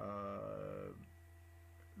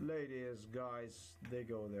 Ladies, guys, they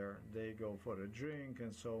go there. They go for a drink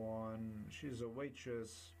and so on. She's a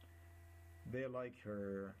waitress. They like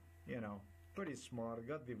her, you know, pretty smart.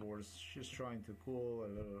 Got divorced. She's trying to cool a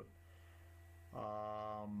little,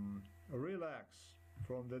 relax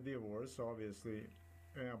from the divorce, obviously.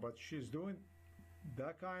 Yeah, but she's doing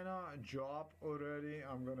that kind of job already.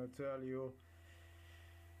 I'm gonna tell you,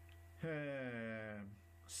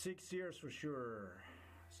 6 years for sure.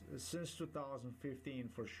 Since 2015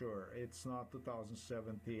 for sure. It's not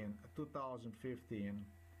 2017, 2015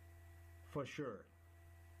 for sure.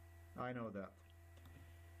 I know that.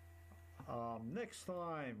 Next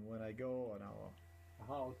time when I go, and I'll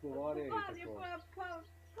Aha, odgovarja je Odgovarja tako.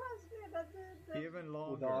 pa zgleda, da even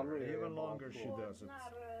longer she does it.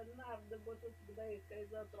 Denar, da bo tudi kdaj kaj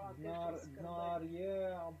za otroke. Denar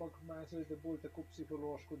je, ampak meni se zdi, da bolj tako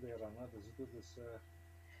psihološko dela, ne, da zato, da se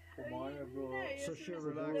po mojem je bilo... So she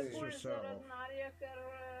relaxes herself. Zaradi denarja, ker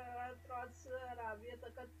otroci rabijo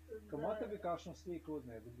takrat, Kaj imate vi kakšno sliko od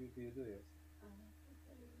nje, da bi videl jaz?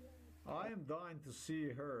 I am dying to see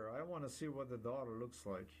her. I want to see what the daughter looks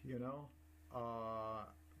like, you know?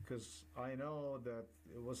 Because I know that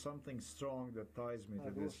it was something strong that ties me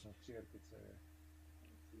to this. Najboljša hčerkica je.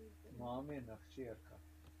 Mamina hčerka.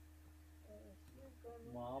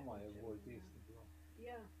 Mama je bolj tisti bilo.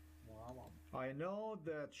 Ja. Mama. I know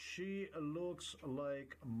that she looks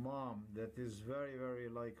like mom. That is very, very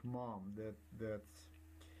like mom.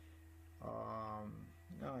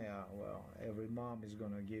 Oh yeah, well, every mom is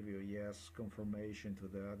gonna give you yes confirmation to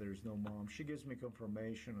that. There's no mom. She gives me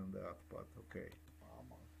confirmation on that, but okay.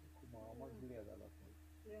 Mama, kako mama gledala.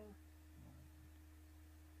 Ja.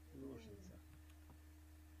 Lušnica.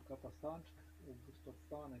 Kaj pa stanček, gospod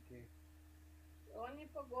Stanek je? Oni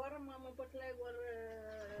pa gor, imamo pa tle gor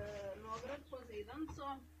nograd po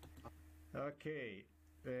zidanco. Okay,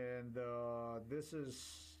 and this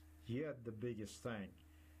is yet the biggest thing.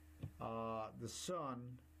 The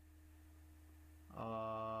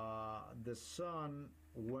son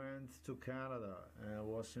went to Canada and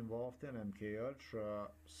was involved in MK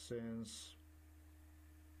Ultra since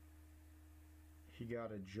he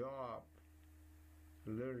got a job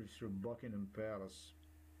literally through Buckingham Palace.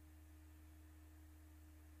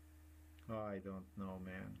 I don't know,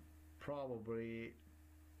 man. Probably,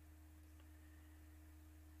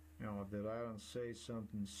 you know, that I don't say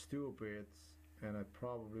something stupid, and I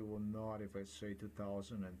probably will not if I say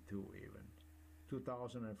 2002 even.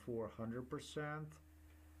 2004, 100%.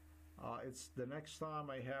 It's the next time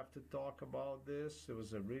I have to talk about this. It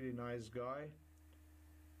was a really nice guy.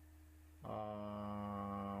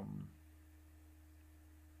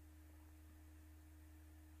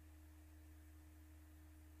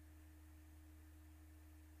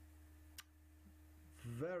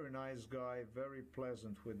 Very nice guy, very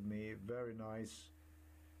pleasant with me, very nice,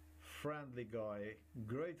 friendly guy,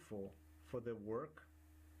 grateful for the work.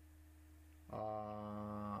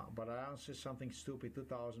 But I answered something stupid,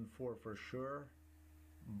 2004 for sure,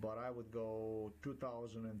 but I would go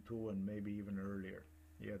 2002 and maybe even earlier.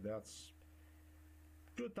 Yeah, that's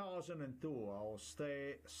 2002. I'll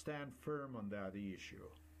stand firm on that issue.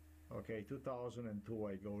 Okay, 2002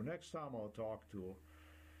 I go. Next time I'll talk to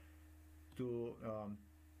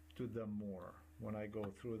them more. When I go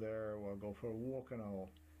through there, I'll go for a walk and I'll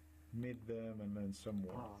meet them and then some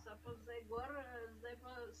more. Se pa zdaj gor, zdaj pa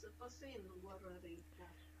se pa sin gor rika.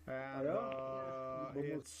 And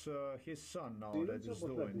it's his son now that is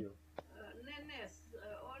doing. Ne,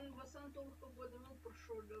 on bo sem toliko bomo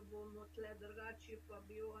prišel, da bomo tle drugače, pa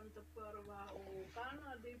bil on ta prva v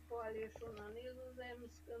Kanadi, pol je šel na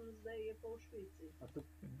Nizozemskem, zdaj je pa v Švici.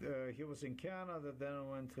 He was in Canada, then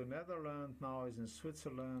went to Netherlands, now he's in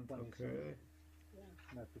Switzerland. Okay.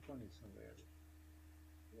 Ne, to pa nisem vedel.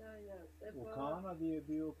 Ja, zdaj V pa... Kanadi je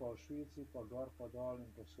bil, pa v Švici, pa gor pa dol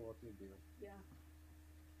in posod je bil. Ja.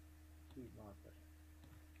 Ti mater.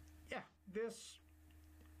 Yeah, this,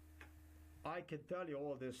 I can tell you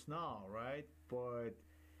all this now, right? But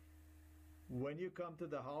when you come to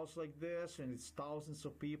the house like this and it's thousands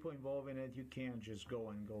of people involved in it, you can't just go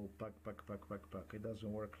and go pack. It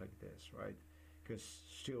doesn't work like this, right? Because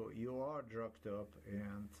still you are drugged up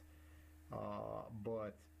and,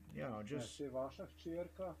 but, you know, just... Ne, vaša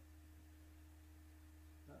hčerka?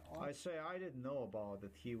 I say I didn't know about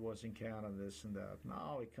that he was in Canada, this and that.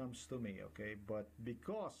 Now it comes to me, okay? But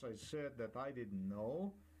because I said that I didn't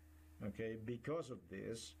know, okay, because of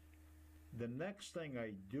this, the next thing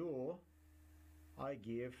I do, I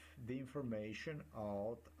give the information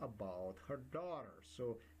out about her daughter.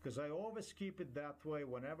 So, because I always keep it that way,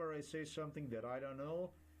 whenever I say something that I don't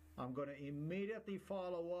know, I'm going to immediately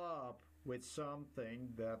follow up with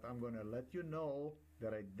something that I'm going to let you know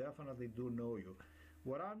that I definitely do know you.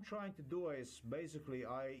 What I'm trying to do is basically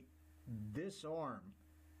I disarm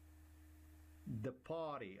the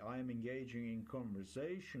party I am engaging in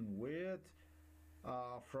conversation with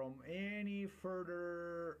from any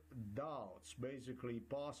further doubts, basically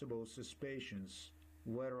possible suspicions,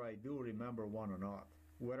 whether I do remember one or not,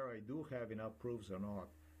 whether I do have enough proofs or not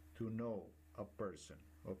to know a person.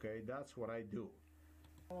 Okay, that's what I do.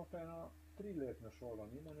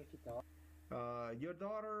 Your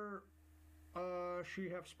daughter, she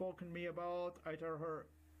have spoken me about, I tell her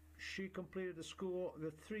she completed the school,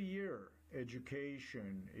 the 3-year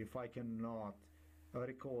education, if I cannot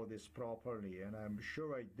recall this properly, and I'm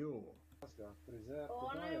sure I do.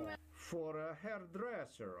 For a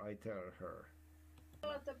hairdresser, I tell her.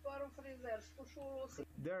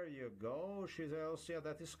 There you go, she says, yeah,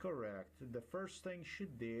 that is correct. The first thing she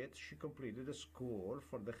did, she completed a school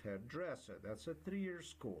for the hairdresser. That's a 3-year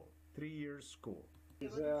school. 3-year school.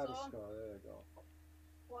 Frizerska, there you go.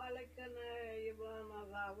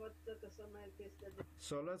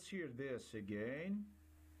 So let's hear this again.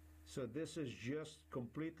 So this is just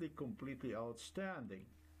completely outstanding.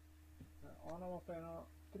 Ona ima pa eno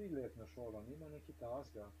 3-letno šolo, nima neki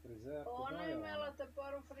tasga. Frizer, Ona je imela te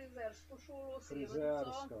prvo frizersko šolo v Sevnico.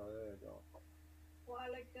 Frizerska, there you go.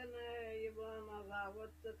 Poleg je bila na zavod,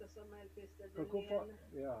 ko so imeli tiste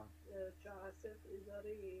čase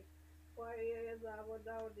frizeriji. Pa je zavod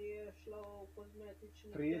dal, da je šlo v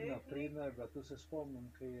kozmetični tehnik. Pridna je bila, tu se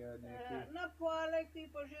spomnim, ki je neki... Na poleg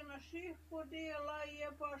ti pa že na ših hodila,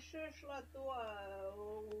 je pa še šla to v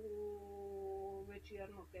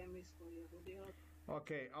večerno kemijsko je hodila.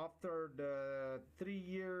 Okay, after the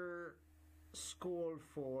 3-year school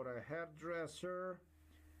for a hairdresser,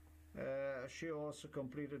 she also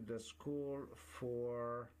completed the school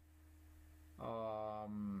for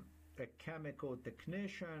a chemical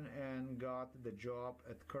technician and got the job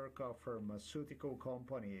at Prepih Pharmaceutical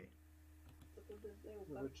Company.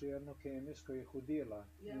 V večerno kemijsko je hodila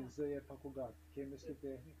in zdaj je pa koga? Kemijski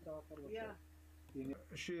tehnik? Ja.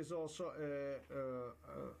 She is also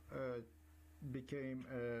became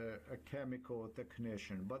a chemical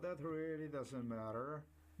technician, but that really doesn't matter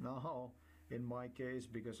now in my case,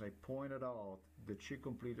 because I pointed out that she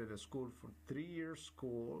completed a school for 3-year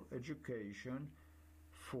school education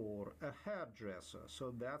for a hairdresser.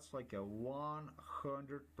 So that's like a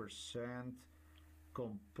 100%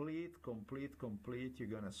 complete. You're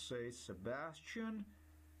gonna say, Sebastian,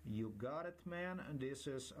 you got it, man. And this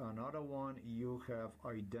is another one you have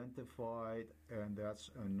identified, and that's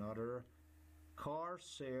another car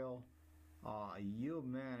sale. You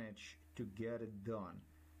managed to get it done.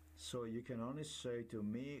 So you can only say to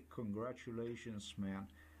me, congratulations, man.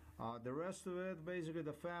 The rest of it, basically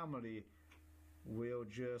the family will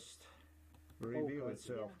just reveal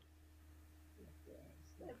itself.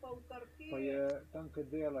 Pa je tam,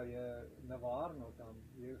 kad dela, je nevarno tam,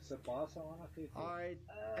 se pasa ona kaj ti? I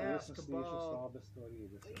ask about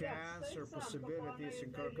cancer possibilities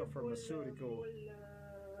in Prepih Pharmaceutical.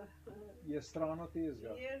 Je strano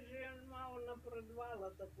tizga? Je že malo napredovala,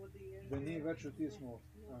 tako da je že... Da ni več v tismu?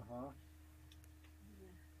 Aha.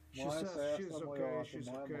 She says she's okay, she's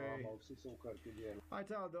okay. Mama, vsi so v Krki dela. I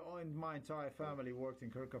tell my entire family worked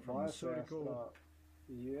in Prepih Moja Pharmaceutical. sestra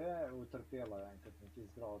je utrpela enkrat nekaj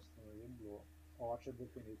zdravstveno, je bilo. Oče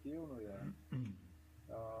definitivno je.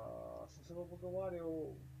 Sem se pa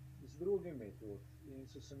pogovarjal z drugimi tudi in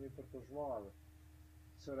so se mi pritožvali.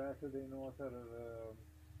 so rekli, da je noter, da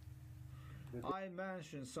I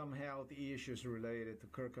mentioned some health issues related to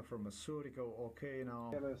Krka Pharmaceutical. Okay,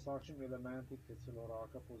 now. delajo s takšnimi elementi, ki celo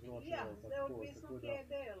raka povzročajo. Ja, zdaj tako, odvisno, tako kje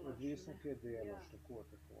da- delaš. Odvisno, ne. kje delaš, Ja. tako.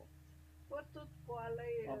 Pa tudi pole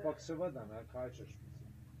je, Ampak seveda, ne, kaj češ,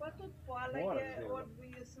 mislim. pa tudi pole Moraš je delati.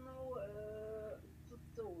 odvisno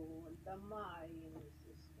tudi to, da ima in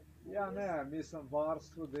vse skupaj. Ja, ne, mislim,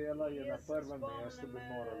 varstvo dela je na Jaz se prvem mestu, bi spomnim,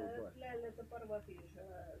 moralo biti. tlele ta prva hiša,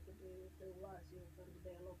 ko bi te v Aziju kar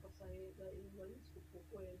delal, pa se je da invalidsko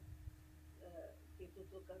pokojil, ki je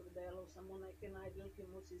tudi kar delal, samo neke najdelke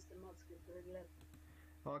mu sistematski pregled.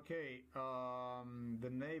 Okay, the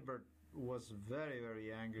neighbor was very,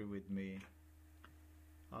 very angry with me.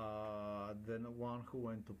 The one who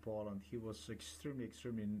went to Poland, he was extremely,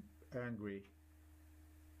 extremely angry.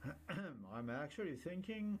 I'm actually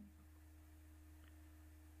thinking,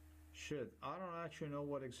 shit, I don't actually know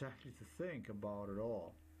what exactly to think about it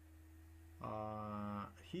all.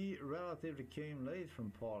 He relatively came late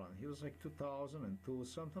from Poland. He was like 2002,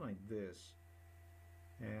 something like this.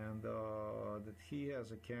 And that he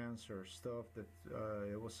has a cancer stuff, that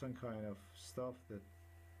it was some kind of stuff that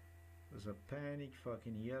was a panic,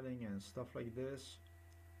 fucking yelling and stuff like this.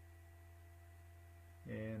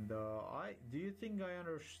 And do you think I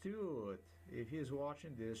understood? If he's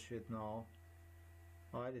watching this shit now,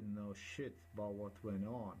 I didn't know shit about what went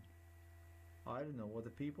on. I didn't know what the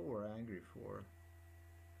people were angry for.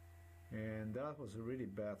 And that was really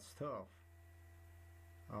bad stuff.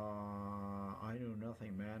 I knew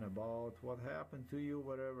nothing, man, about what happened to you,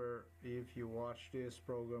 whatever, if you watch this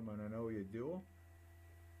program, and I know you do.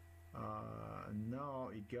 Now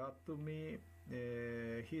it got to me.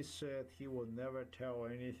 He said he will never tell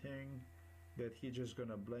anything, that he just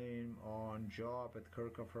gonna blame on job at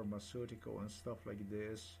Krka Pharmaceutical and stuff like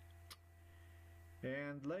this.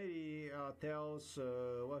 And lady tells,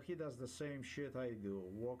 well, he does the same shit I do,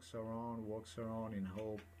 walks around in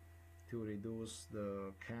hope to reduce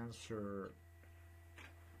the cancer,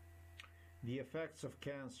 the effects of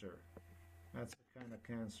cancer. That's the kind of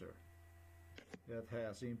cancer that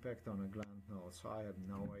has impact on the gland nodes. I have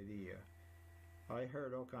no idea. I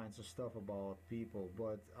heard all kinds of stuff about people,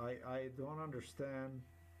 but I don't understand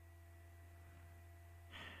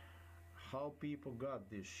how people got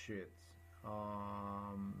this shit.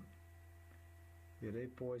 Did they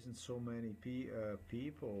poison so many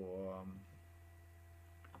people?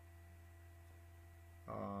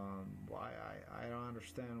 Why I don't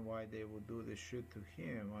understand why they would do this shit to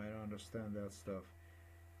him. I don't understand that stuff.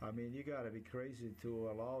 I mean, you gotta be crazy to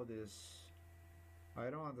allow this. I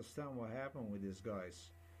don't understand what happened with these guys.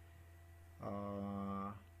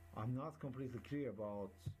 I'm not completely clear about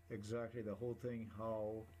exactly the whole thing,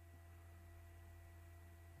 how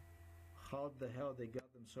the hell they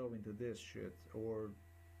got themselves into this shit, or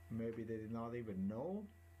maybe they did not even know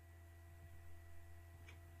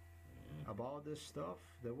about this stuff.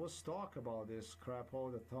 There was talk about this crap all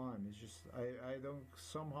the time. It's just I don't,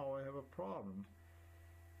 somehow I have a problem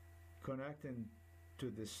connecting to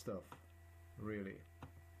this stuff, really.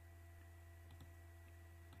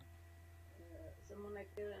 Samo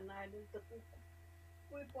nekaj najdem tako,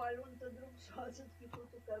 ko je palil ta drug sosed, ki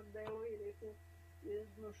tudi kar delo je rekel, je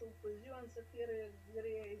našel penzion, za kjer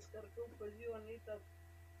gre iz Krke v penzion, ni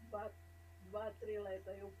tako 2-3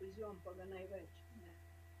 leta je v penzion, pa ga največ. Ne.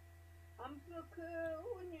 Ampak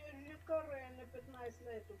on je že kar 15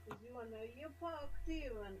 let v penzion, je pa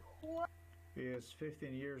aktiven, He is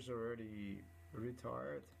 15 years already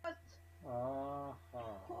retired.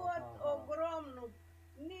 hod ogromno,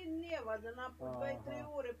 ni dneva, da na po 2-3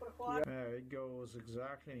 ure prehodi. Yeah, it goes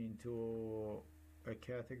exactly into a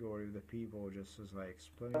category of the people, just as I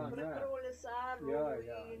explained. Prekrole sarno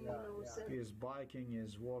in vse. He is biking, he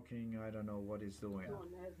is walking, I don't know what he's doing. To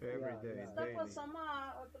ne znam. Every day, Sta pa daily.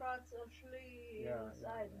 sama otroci šli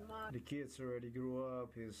inside doma The kids already grew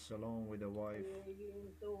up, he's alone with the wife.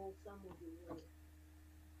 in to samo živijo.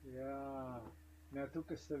 Ja, ne,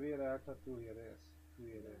 tukaj ste vi rekla, tu je res.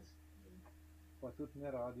 Pa tudi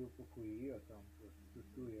ne radi upokojijo tam, tudi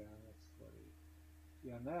tu je ena stvari.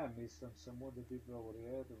 Ja ne, mislim samo, da bi bilo v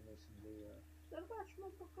redu, mislim, da je. Drugač smo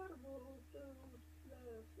pa kar bolj, so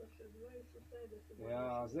še 20, da se bo.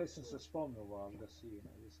 Ja, zdaj sem se spomnil vašega sina,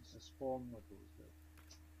 zdaj sem se spomnil tu zdaj.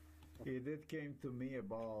 He did came to me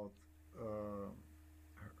about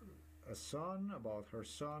a son, about her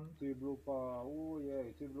son. To je bilo pa,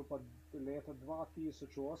 to je bilo pa leta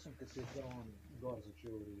 2008, ko se je on gor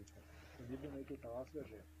začel rekati. To ni bilo nekaj tasga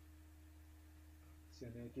že. Se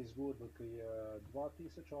je nekaj zgodilo, ki je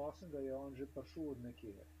 2008, da je on že prišel od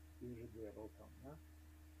nekje, ki je že delal tam, ne?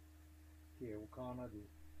 Ki je v Kanadi,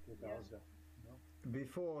 ki je tasga. No?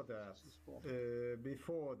 before that,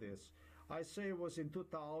 before this. I say it was in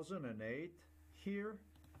 2008 here.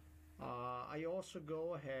 I also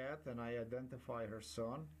go ahead and I identify her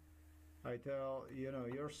son. I tell,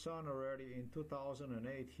 your son already in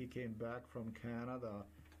 2008, he came back from Canada.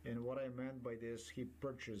 And what I meant by this, he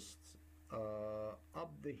purchased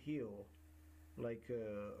up the hill, like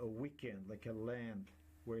a weekend, like a land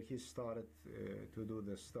where he started to do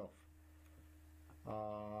this stuff.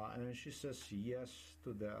 And she says yes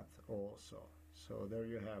to that also. So there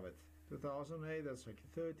you have it. 2008, that's like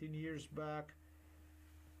 13 years back.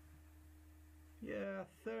 Yeah,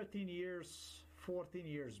 13 years, 14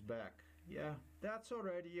 years back. Yeah, that's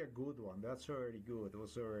already a good one. That's already good. It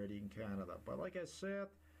was already in Canada. But like I said,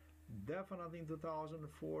 definitely in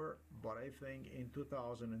 2004, but I think in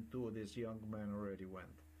 2002 this young man already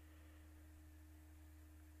went.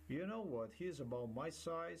 You know what? He's about my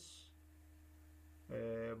size,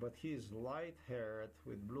 but he's light-haired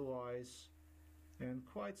with blue eyes and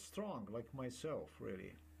quite strong, like myself,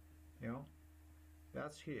 really.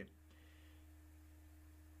 That's he.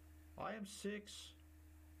 I am 6.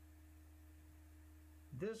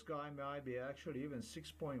 This guy might be actually even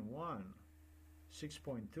 6.1,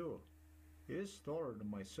 6.2. He's taller than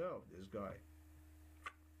myself, this guy.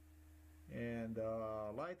 And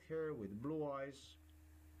light hair with blue eyes.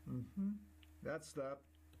 That's that.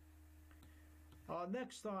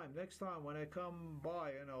 Next time when I come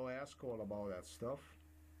by, ask all about that stuff.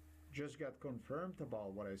 Just got confirmed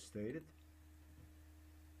about what I stated.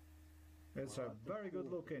 It's a very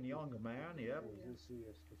good-looking young man, yep.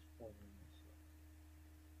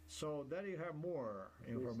 So there you have more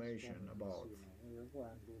information about.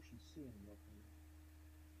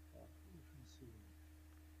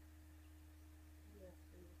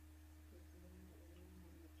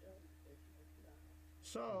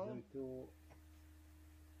 So,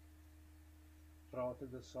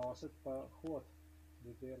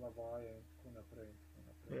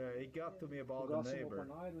 yeah, he got to me about the neighbor,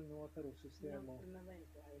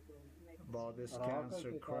 about this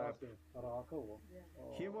cancer crap.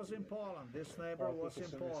 He was in Poland. This neighbor was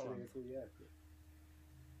in Poland.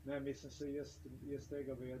 Ne, mislim se, jaz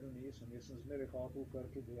tega vedel nisem zmeraj hotel v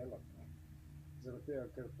Krki delati, zaradi tega,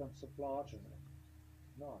 ker tam so plače,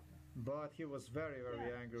 But he was very,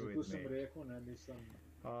 very angry with me. Rekel, ne, mislim,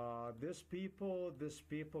 These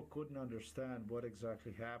people couldn't understand what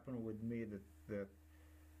exactly happened with me, that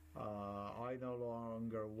I no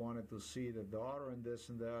longer wanted to see the daughter and this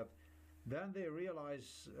and that. Then they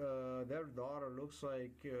realized their daughter looks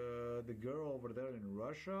like the girl over there in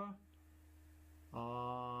Russia.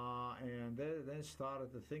 And they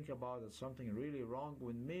started to think about it, something really wrong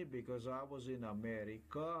with me because I was in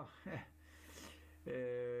America.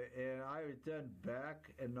 And I returned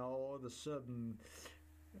back, and now all of a sudden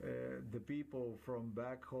the people from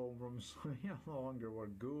back home from Slovenia no longer were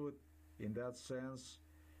good in that sense.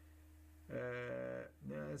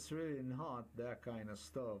 It's really not that kind of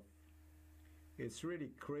stuff. It's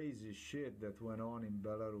really crazy shit that went on in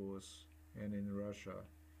Belarus and in Russia.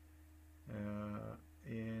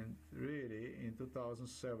 And really, in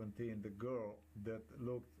 2017, the girl that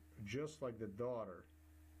looked just like their daughter,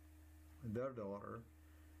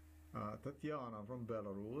 Tatiana from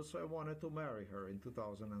Belarus, I wanted to marry her in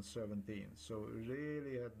 2017. So it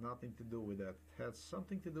really had nothing to do with that. It had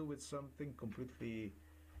something to do with something completely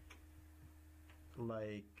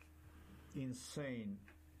like insane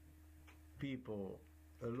people,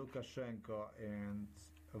 Lukashenko and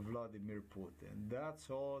Vladimir Putin. That's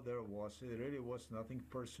all there was. It really was nothing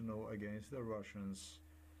personal against the Russians,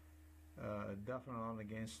 definitely not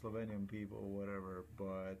against Slovenian people or whatever,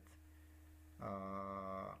 but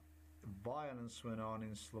violence went on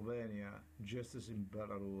in Slovenia just as in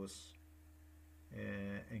Belarus,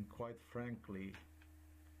 and quite frankly,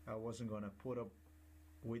 I wasn't going to put up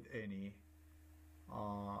with any.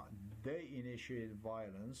 They initiated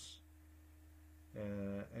violence,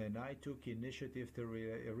 and I took initiative to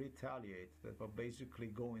retaliate, that were basically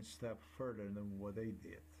going a step further than what they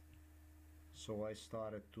did. So I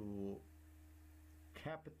started to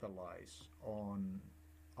capitalize on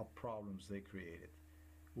problems they created,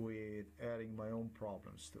 with adding my own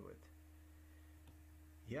problems to it.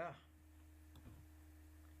 Yeah.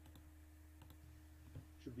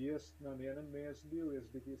 Če bi jaz na njenem mestu bil, jaz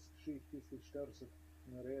bi tistih 40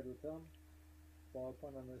 naredil tam, pa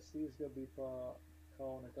na naslednjega bi pa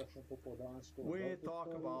kao nekakšno popoldansko... We talk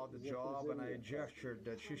about the job, and I gestured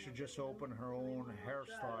that she should just open her own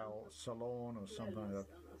hairstyle salon or something like that.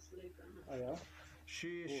 A ja?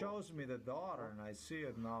 She shows me the daughter, and I see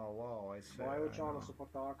it now. Wow, I say... Moje očala so pa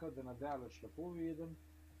taka, da na daleč lepo vidim,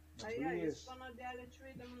 Na A ja, jaz bliz, pa na daleč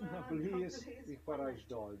vidim na bliz, jih pa rajš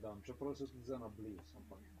dol dam, čeprav so tudi za na bliz,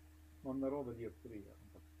 ampak imam narobe dioptrije,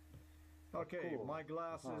 ampak Okay, tako. my Aha,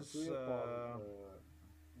 glasses, tu je pa,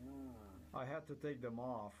 I had to take them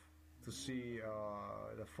off to see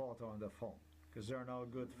the photo on the phone because they're not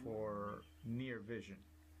good for near vision.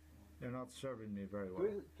 They're not serving me very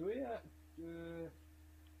well. tu je,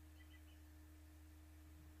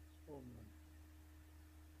 spomnim.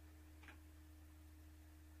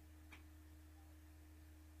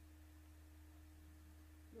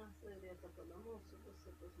 Na, saj je tako domov, so pa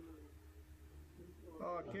se poznali.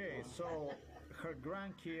 Okay, so her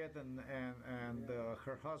grandkid and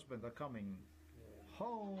her husband are coming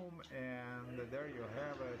home, and there you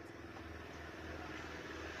have it.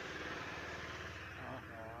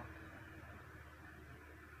 Aha.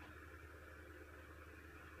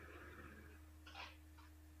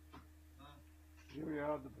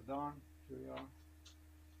 Živja, dober dan, živja.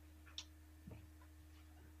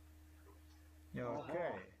 Yeah,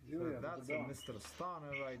 okay, so Julia, that's the dog. Mr.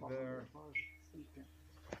 Stoner right there,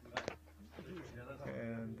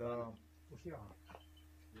 and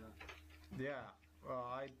yeah,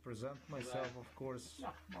 I present myself, of course.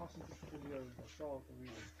 Ja, malo sem se pogledal, da šel to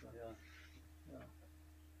vidim. Ja.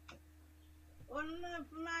 On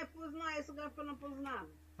naj pozna, jaz ga pa ne poznam.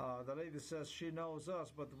 The lady says she knows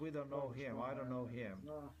us, but we don't know him. I don't know him.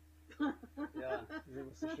 No, Ja, zdaj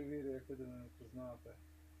pa se še vidi, kot da me poznate.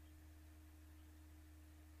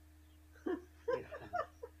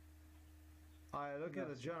 I look at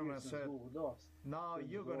the gentleman and said, now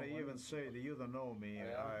you're going to even say that you don't know me.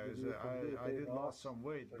 I did lost some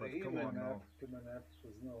weight, but come on now. Ki me ne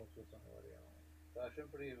poznal, to sem govoril. kakšen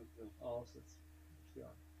prijem. Avsec.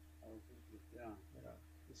 Ja. Ja. Ja.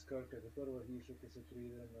 Iz Krke, to prva hiša, ki se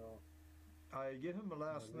pride na... I give him a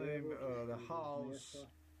last name, the house,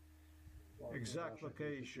 exact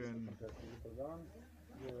location.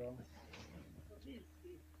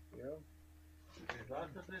 Ja.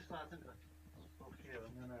 Zašto se svatenka?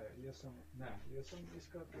 Jaz sem iz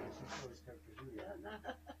Krke, jaz sem šel iz Krke življenja.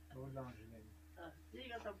 Dobar dan življenja.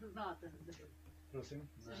 Njega tam poznate. Prosim?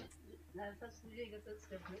 Ne, pa sem njega tam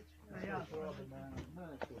skrbnič. Ja,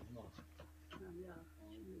 ne, to zna. Ja.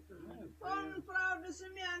 On pravi, da se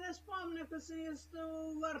mene spomni, ko sem jaz v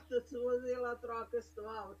vrtec vozila otroke s to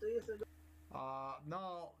avto.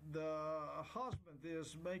 Now, the husband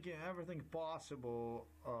is making everything possible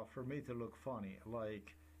for me to look funny,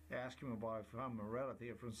 like asking about if I'm a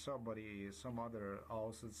relative from somebody, some other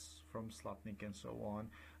houses from Slatnik and so on.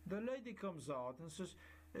 The lady comes out and says,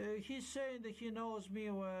 he's saying that he knows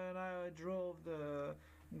me when I drove the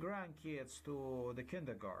grandkids to the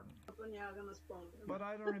kindergarten. But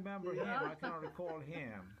I don't remember him, I cannot recall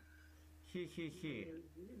him. He.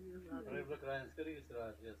 Treba krajinska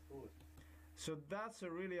registracija, spust. So that's a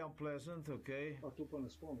really unpleasant, okay? Pa tu pa ne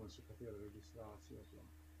spomnim se, katera registracija je bila.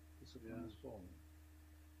 Tu se pa ne spomnim.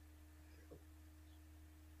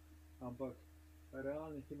 Ampak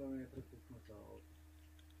realni kilometri koliko ta avto?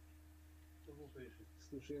 To bo piše.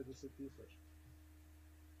 160 000.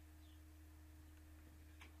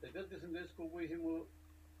 Takrat, ko sem jaz kupil imel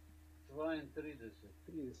 32.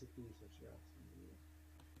 30 000, ja. Sem bil.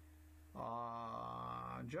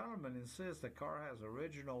 Gentleman insists the car has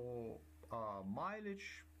original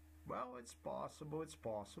mileage. Well, it's possible.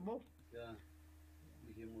 Ja,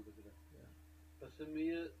 jih je imel takrat. Ja. Pa se mi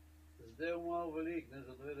je zdaj malo velik, ne,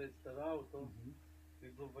 za 2 let star avto. Mi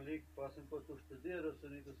je bilo velik, pa sem pa to študiral, sem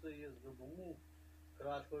rekel, saj jaz ga bom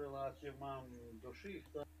kratko relacijo imam do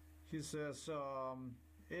šihta. He says,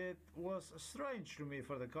 it was strange to me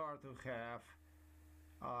for the car to have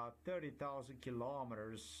 30,000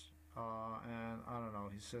 kilometers, and I don't know,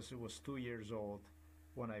 he says it was 2 years old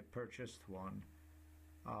when I purchased one.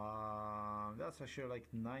 That's actually like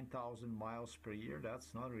 9,000 miles per year.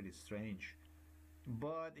 That's not really strange.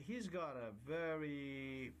 But he's got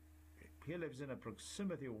he lives in a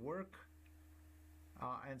proximity of work,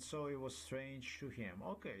 and so it was strange to him.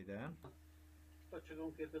 Okay, then. Pa če ga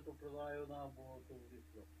kjer to prodajo, da bo to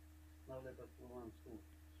vliplo. Najlepša provam skup.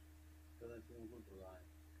 Kada se mu kod prodajo.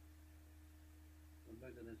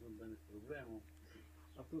 Nekaj ne so danes problemov.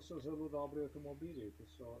 A tu so zelo dobri avtomobili, tu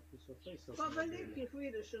so fejst Pa avtomobili. velikih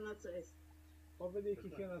vidiš na cesti. Pa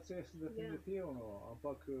velikih je na cesti definitivno,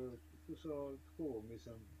 ampak tu so tako,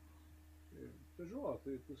 mislim, Peugeot,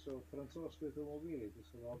 tu so francoski avtomobili, tu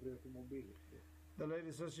so dobri avtomobili. The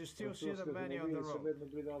lady says you still see the many on the So road. vedno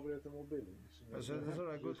bili dobri avtomobili. I said these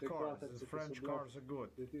are good cars. The French cars are good.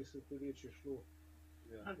 Da ti se tudi če šlo.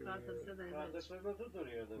 Ja. A karta zdaj Karta več. so je bilo tudi v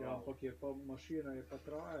redu. Ja, ampak je pa mašina je pa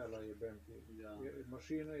trajala, je benti. Ja.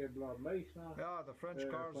 Mašina je bila majhna. Yeah, the French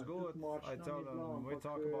car's pa good. tudi močna I ni tell bila, them, we ampak,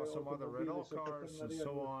 talk about some other avtomobili Renault so pa kar cars and so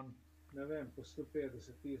naredili, on. ne vem, po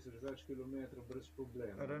 150 000 več kilometrov brez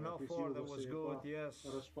problema. Renault Tisti 4 Jugo that se was je good, pa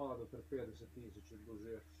yes. razpadel pri 50 000 je bilo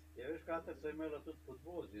že. Ja, veš, kartica je imela tudi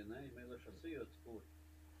podvozje, ne, imela šasi od spod.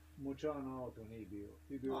 Močan avto ni bil.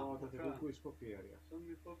 Ti bil avto močan. tako kot iz papirja. Sem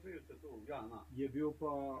mi pa bil tako, ja, na, Je bil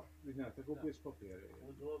pa, ne, tako kot iz papirja.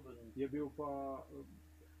 udoben. Je bil pa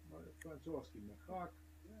francoski mehak.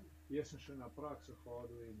 Ja. Jaz sem še na prakso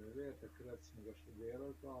hodil in ne ve, takrat smo ga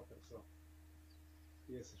študirali katerco.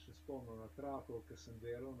 Jaz sem še spomnil na Trakov, ker sem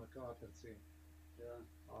delal na katerci. Ja.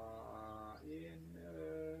 In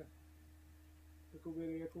tako bi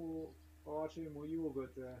rekel, oče mu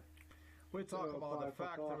jugate. We talk about the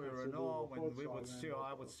factory Renault when we would still,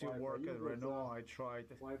 I would still work at Renault. I tried.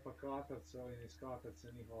 Pa je pa katerca in iz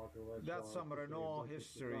katerce ni hotel več. That's some dati, Renault ker je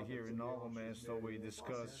history bil here in katerca Novo dejansko Mesto. We zmeraj,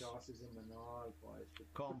 discuss včasih zamenjali, pa je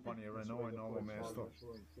spet- company Renault in Novo Mesto.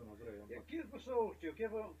 In tako naprej, Ja, ampak kje pa so ovčje, kje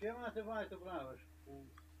imate vajto praviš?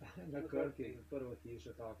 na Krki, prva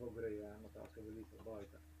hiša, tako ogrejena, taka velika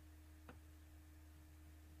bajta.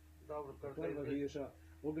 Dobro, kar Prva hiša,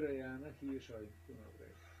 ogrejena hiša in tako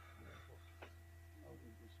naprej.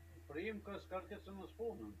 Prijemka s karke se ne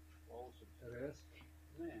spomnim. Res?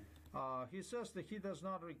 Ne. He says that he does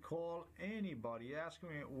not recall anybody. He asked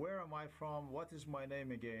me, where am I from? What is my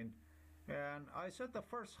name again? And I said, the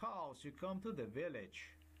first house, you come to the village.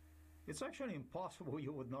 It's actually impossible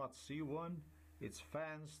you would not see one. It's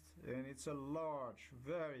fenced, and it's a large,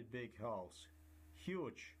 very big house.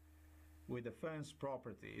 Huge, with a fenced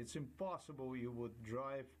property. It's impossible you would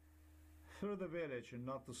drive through the village and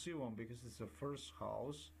not to see one, because it's the first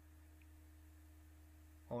house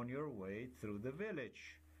on your way through the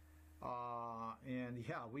village. And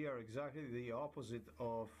yeah, we are exactly the opposite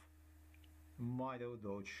of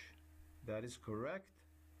Majdodoch. That is correct.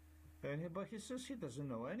 But he says he doesn't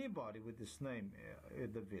know anybody with this name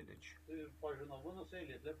in the village. Ти pa že novo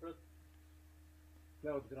naselje, tle pred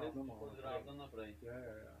Le od Gradna malo. od Gradna naprej.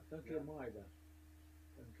 Ja. Tam, kjer je Majda.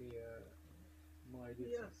 Tam, kjer je Majdica.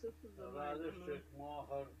 Ja, se tudi Radešček,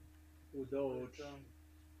 Mahar, Udovč,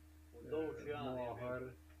 Udovč, ja, ne vem. Mahar,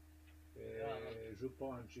 Ja.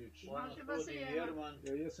 Župančič. Naši pa Tudi se je- Jerman.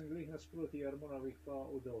 Ja, jaz sem glih nasproti Jermanovih pa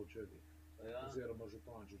Udovčevi, Ja. oziroma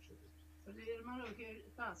Župančičevi. Jermanov je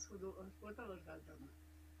ta skotaloš gledano.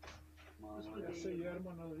 Ja, se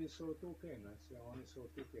Jermanovi so tukaj, ne, se oni so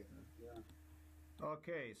tukaj, ne. Ja.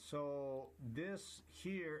 Okay, so this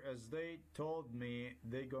here, as they told me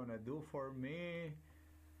they're gonna do for me,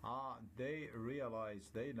 they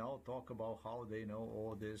realize, they now talk about how they know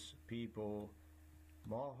all these people.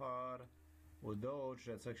 Mohar, Udoch,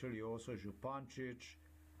 that's actually also Župančič,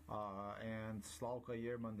 and Slavka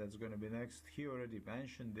Yerman, that's going to be next. He already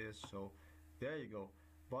mentioned this, so there you go.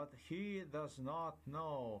 But he does not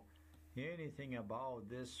know anything about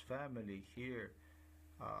this family here.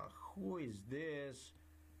 Who is this?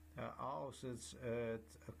 Houses at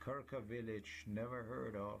Kirka village, never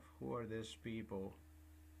heard of. Who are these people?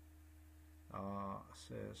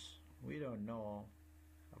 Says, we don't know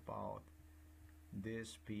about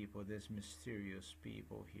these people, these mysterious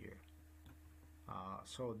people here.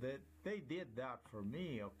 So that they did that for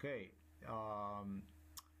me, okay.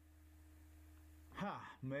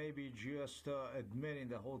 Maybe just admitting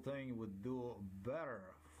the whole thing would do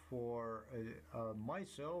better for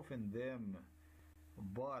myself and them.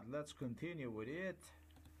 But let's continue with it.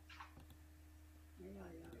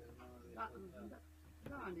 Ja.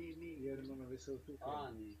 Dani mi. Jermanovi so tukaj.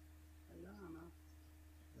 Ani. Dana.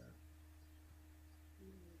 Ja.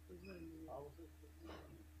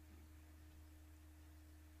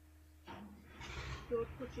 Tot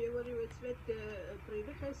Kočevarjev cvet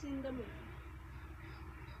pride kaj sin da mi.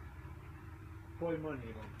 Pojma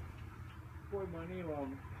nimam. Pojma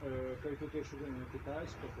nimam, kaj to te šli na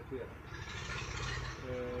Kitajsko, katero.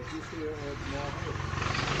 Tisti je od Mohe.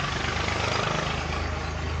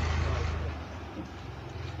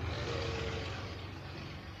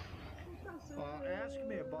 Ask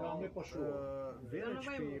me about village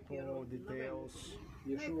people details.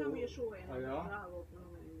 Je Ne, šel, tam je šel eno a ja? pravo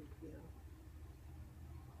promenitijo.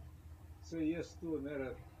 Se jaz tu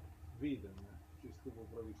nerad vidim, ne, čisto bo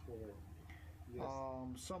pravič povedal.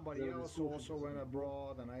 Somebody else also went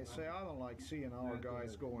abroad, and I say I don't like seeing our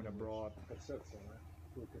guys going abroad. Kar srce, ne,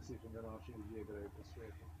 tukaj si da naši ljudje grejo po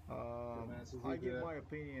svetu. I give my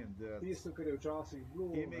opinion that Tisto, kar je včasih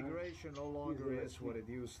bilo, immigration no longer is what it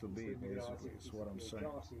used to be, basically, is what I'm saying.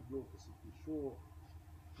 Včasih bilo, ko si prišel,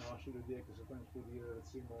 naši ljudje, ki so tam študirali,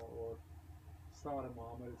 recimo od stare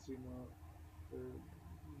mame, recimo,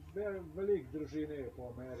 veliko družine je po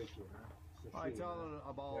Ameriki, ne. I tell her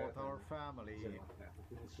about our family.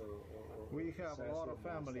 We have a lot of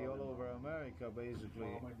family all over America, basically.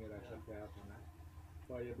 Mama mi reče teta, ne.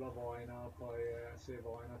 Pa je bila vojna, pa se je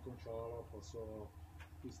vojna končala, pa so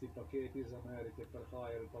tisti paketi iz Amerike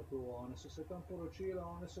prihajali, pa to, one so se tam poročile,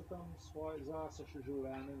 one so tam svoje zase še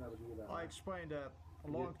življenje naredile. I explained that a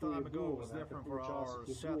long time ago it was different for our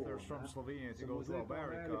settlers from Slovenia to go to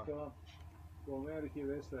America. V Ameriki,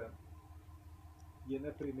 veste, je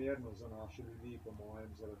neprimerno za naše ljudi, po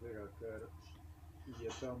mojem, zaradi tega, ker je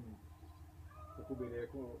tam, kako bi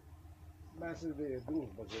rekel, meni se zdi, je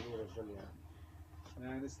družba zelo razdeljena.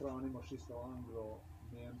 Na eni strani imaš isto Anglo,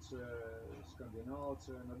 Nemce,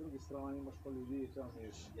 Skandinavce, na drugi strani imaš pa ljudi tam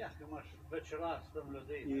imaš več ras tam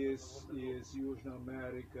ljudi. Iz Južne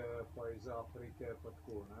Amerike, pa iz Afrike, pa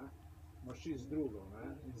tako, ne. Imaš čist drugo,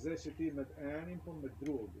 ne. In zdaj si ti med enim pa med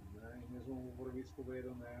drugim, ne. In jaz bom v pravici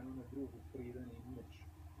povedal, na eno, na drugo pride ni nič.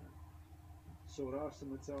 Sovraštvo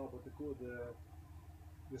med sabo tako,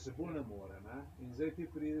 da se bolj ne more, ne. In zdaj ti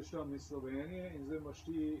prideš tam iz Slovenije in zdaj imaš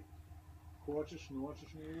ti hočeš,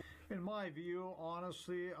 nočeš, ni. In my view,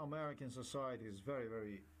 honestly, American society is very,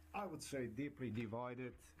 very, I would say, deeply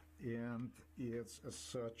divided, and it's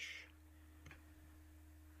such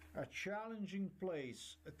a challenging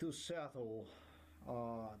place to settle,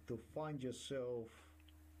 to find yourself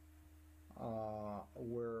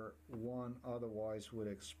where one otherwise would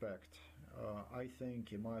expect. I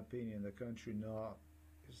think, in my opinion, the country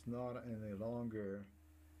is not any longer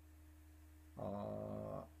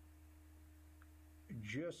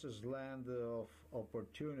just as land of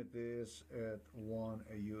opportunities as one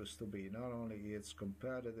used to be. Not only it's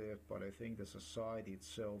competitive, but I think the society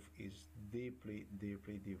itself is deeply,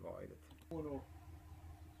 deeply divided. Ono,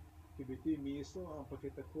 ki bi ti mislil, ampak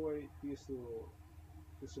je takoj tisto,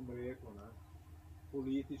 ki sem rekel, ne,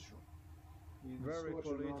 politično. In very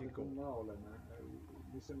political.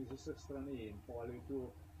 Mislim, iz vseh strani. In pol je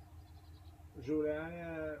tu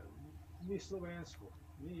življenje ni slovensko.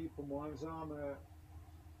 Ni, po mojem, zame,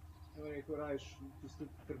 ne vem, rekel, rajš tisto,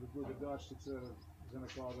 kar bi bil drugače sicer za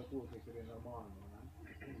nekoga tukaj, ker je normalno, ne.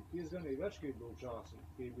 Tistega ni več, ki je bil včasih,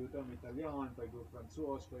 ki je bil tam Italijan, pa je bil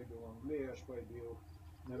Francoz, pa je bil Anglež, pa je bil,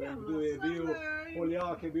 ne vem, kdo je bil,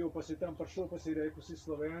 Poljak je bil, pa si tam prišel, pa si rekel, si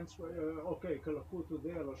Slovenc, pa je, okej, ker lahko tu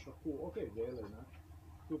delaš, lahko, okej, delaj, ne.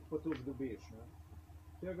 Tuk pa tuk dobiš, ne.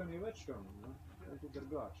 Tega ni več tam, ne, je tu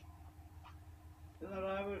drugače. Ti ne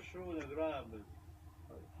rabiš šune graben.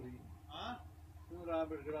 Ne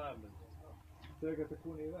rabiš graben. Tega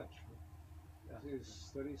tako ni več.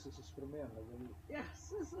 Stvari so se spremenile veliko. Ja,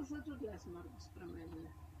 so se tudi jaz malo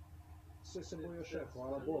spremenile. Vse se bojo še,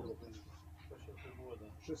 hvala Bogu. Pa še se bodo.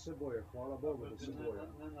 Še se bojo, hvala Bogu, da se bojo.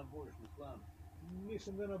 Ne na boljš, na plan.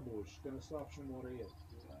 Mislim, da na boljš, ker na slabše mora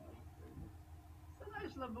jeti. Samo je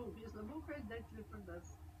slabuh, kaj dekli pri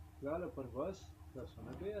nas. Tale pri vas, da so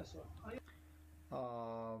nebesa.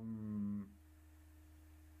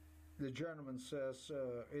 The gentleman says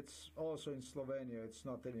it's also in Slovenia, it's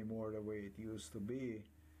not anymore the way it used to be.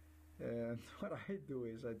 And what I do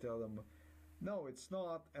is I tell them, no, it's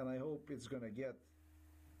not, and I hope it's going to get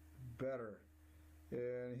better.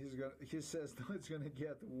 And he says, no, it's going to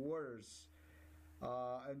get worse.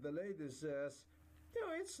 And the lady says, no,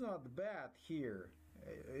 it's not bad here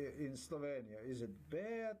in Slovenia. Is it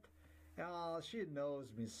bad? She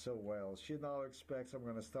knows me so well. She now expects I'm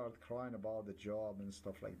going to start crying about the job and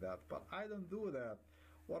stuff like that. But I don't do that.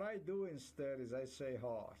 What I do instead is I say,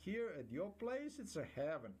 here at your place, it's a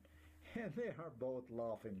heaven. And they are both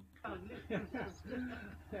laughing.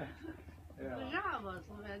 Država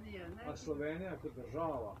Slovenija, ne? A Slovenija kot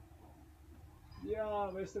država? Ja,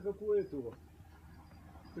 veste, kako je tu?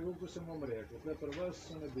 Tako, ko sem vam rekel, tle pri vas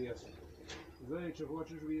so nebesa. Zdaj, če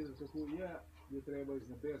hočeš videti, kako je treba iz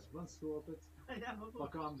nebes ven stopiti, pa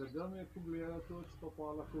kam drgam je pogledati tudi, pa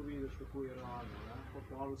lahko vidiš, kako je realno, ne?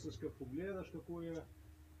 Pa vse skupaj pogledaš, kako je,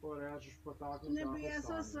 pa rečeš, pa tako in tako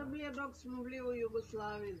Nebesa so bile, dok smo bili v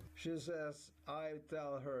Jugoslaviji. She says, I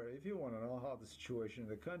tell her, if you want to know how the situation in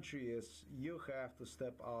the country is, you have to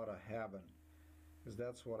step out of heaven. Because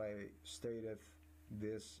that's what I stated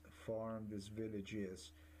this farm, this village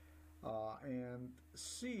is. And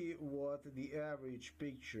see what the average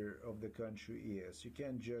picture of the country is. You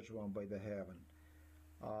can't judge one by the heaven.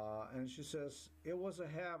 And she says, it was a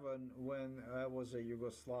heaven when I was in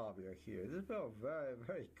Yugoslavia here. This is very,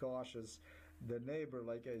 very cautious. The neighbor,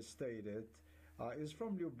 like I stated, is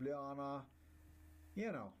from Ljubljana,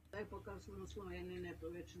 you know. Zdaj pa kar smo v Sloveniji, ne pa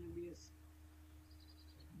več nebes.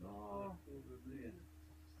 No,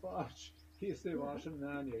 pač, Tisto je vaše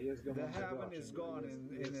mnenje, jaz ga The imam heaven drugačen. is gone in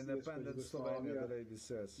Jaz pa independent Slovenia, Jugoslavija, the lady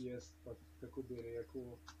says. Jaz pa, kako bi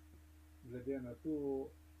rekel, glede na to,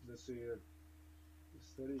 da se je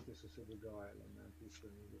stvari, ki so se dogajale, ne, tisto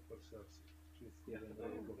mi je pri srcu. Čisto Ja, ne to je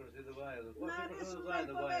vem. kar se je dogajalo. Pa se Na, pa res še smo nazaj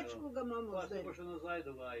zdaj pa več, dogajalo. ko ga imamo Pa se zdaj. pa še nazaj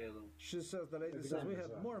dogajalo. She says, the lady Exactly, says, we have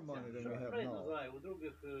exactly. more money than we have Prej now. nazaj, v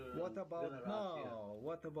drugih What about generacijah. now?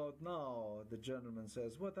 What about now? The gentleman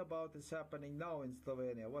says, what about is happening now in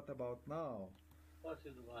Slovenia? What about now? Pa se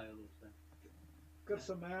je dogajalo vse. Kar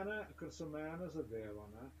se mene zadeva,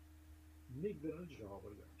 ne, nikdar nič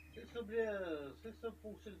dobrega. Vse so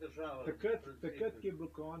po vseh državah. Takrat, ki je bil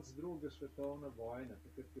konc druge svetovne vojne,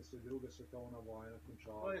 takrat, ki se je druga svetovna vojna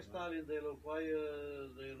končala. Kaj je ne. Stalin delal, kaj je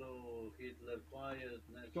delal Hitler, kaj je...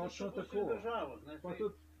 Ne, Točno vse so po tako. vseh državah, ne, Pa saj-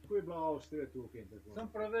 tudi, ko je bila Avstrija tukaj in tako. Sem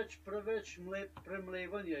preveč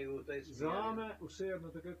premlevanja je v tej smeri. Zame osebno,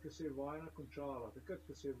 takrat, ko se je vojna končala,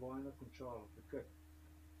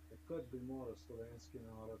 takrat bi moral slovenski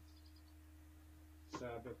narod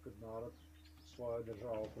sebe kot narod svojo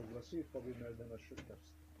državo proglasiti, pa bi imeli danes še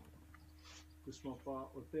krst. Ko smo pa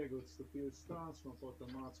od tega odstopili stran, smo pa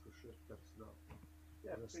avtomatsko še krst dali.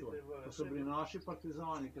 Ja, To so bili naši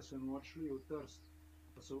partizani, ki so noč šli v Trst,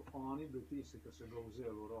 pa so oni bili tisti, ki so ga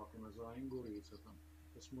vzeli v roke nazaj in Gorico tam.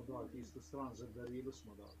 Da smo dali tisto stran, za darilo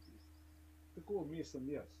smo dali tisto. Tako mislim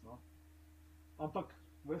jaz, no. Ampak,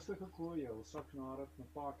 veste kako je, vsak narod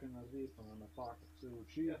napake naredi, pa na napakah se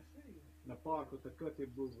uči. Ja, saj. Napako takrat je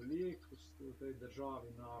bil veliko, v tej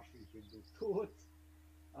državi naših je bil tudi.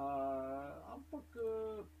 Ampak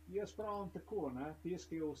jaz pravim tako, ne, tisti,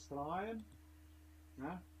 ki je ustrajen,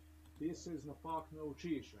 ne, ti se iz napak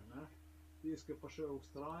naučiš, ne, tisti, ki pa še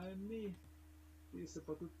ustrajen ni, tisti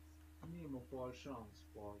pa tudi nima pol šans,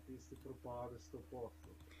 tisti propade 100%.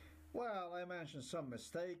 Well, I mentioned some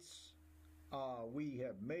mistakes we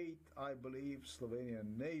have made. I believe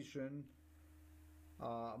Slovenian nation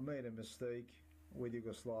made a mistake with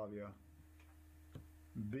Yugoslavia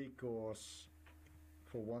because,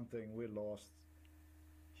 for one thing, we lost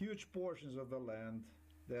huge portions of the land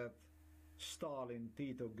that Stalin,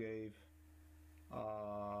 Tito gave,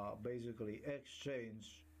 basically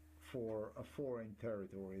exchange for foreign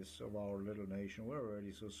territories of our little nation. We're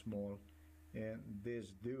already so small, and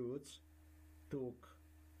these dudes took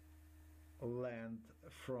land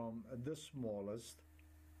from the smallest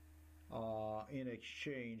in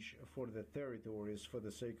exchange for the territories for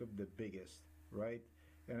the sake of the biggest, right?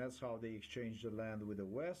 And that's how they exchanged the land with the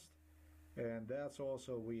West, and that's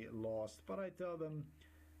also we lost. But I tell them,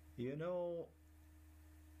 you know,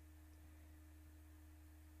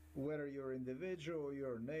 whether you're individual or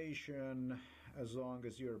you're a nation, as long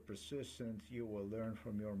as you're persistent, you will learn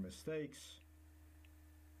from your mistakes.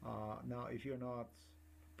 Now, if you're not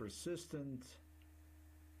persistent,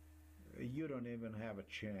 you don't even have a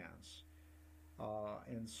chance.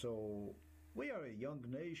 And so we are a young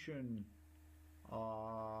nation.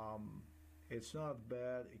 It's not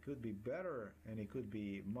bad. It could be better, and it could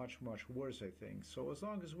be much, much worse, I think. So as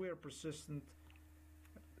long as we are persistent,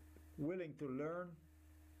 willing to learn,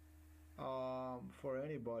 for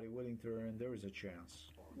anybody willing to learn, there is a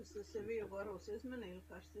chance. Da ste se vi v Goru vse zmenili,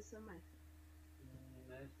 kaj ste se imeli?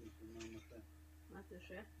 Ne, imamo še. Imate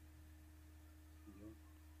še?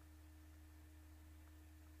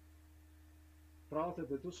 Pravite,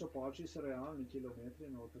 da tu so pači so realni kilometri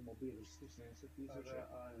na avtomobilu, 170 tisoč.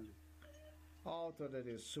 Auto that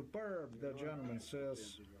is superb, the gentleman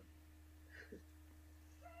says.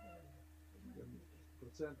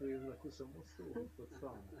 Procent je lahko samo 100 pod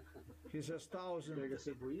stran. He says Tega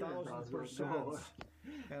se bojim, 1,000%.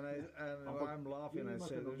 And I'm laughing. I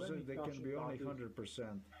say they can be only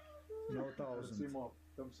 100%, no 1,000. Recimo,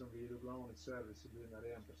 tam sem videl glavni servis je bil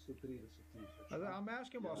narejen per 130 tisoč. I'm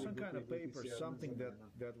asking about some kind of paper, something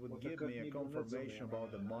that would give me a confirmation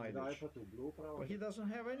about the Kdaj mileage. pa to bilo prav? But he doesn't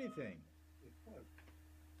have anything.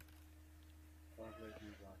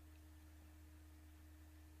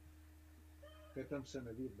 Ker tam se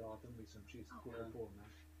ne vidi datum, mislim čisto tako lepo, ne?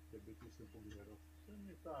 Da bi tisto pogledal. To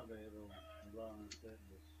ni ta, da je bil glaven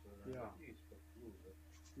servis. Ja. Isto, loser.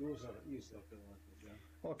 Loser, isto. Ja.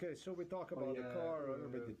 Okay, so we talk about the car, a little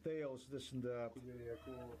bit details, this and that. Ko bi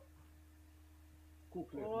rekel,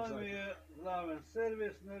 koliko let On mi nazaj? je glaven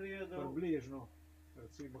servis naredil. Približno.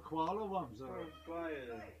 Recimo, hvala vam za Pa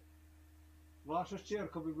je, vašo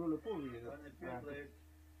ščerko bi bilo lepo pa ne videti. 5 let.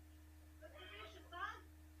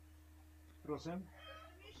 Prosim?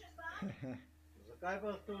 Zakaj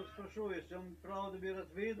pa to sprašuješ? Sem prav, da bi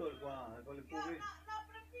rad videl, ali pa lepo Ja, videl. na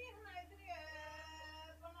Prepih naj gre,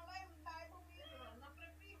 pa ne vem, kaj bo videl. Na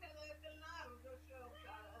Prepih je veterinar došel,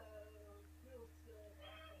 plus...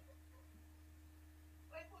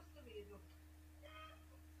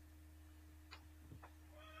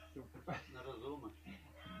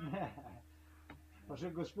 Pa še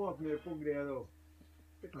gospod me je pogledal.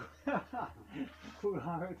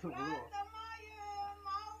 Koga je to bilo? Doma je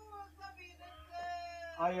malo zavideti.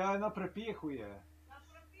 A ja, na Prepihu je. Na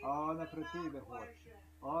Prepih. A, na Prepih da hoče.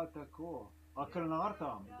 A, tako. A krenar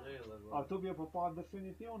tam? A to bi je pa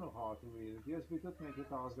definitivno hotel videti. Jaz bi tudi nekaj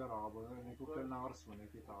tazga rabo, neko krenarstvo,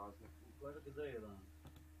 nekaj tazga.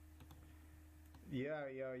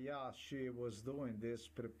 Yeah. She was doing this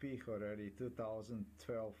Prepih already,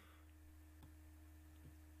 2012,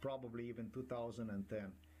 probably even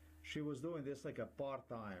 2010. She was doing this like a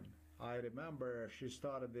part-time. I remember she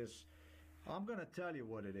started this. I'm gonna tell you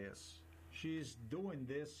what it is. She's doing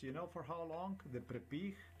this, you know, for how long? The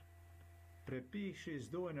Prepih. Prepih she's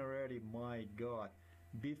doing already, my God.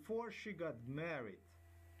 Before she got married,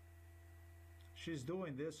 she's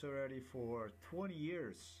doing this already for 20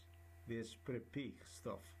 years, this Prepih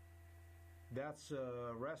stuff. That's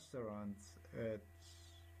a restaurant at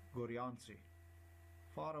Gorjanci,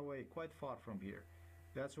 far away, quite far from here.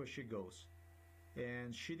 That's where she goes.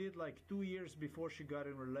 And she did like 2 years before she got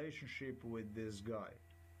in relationship with this guy.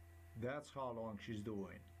 That's how long she's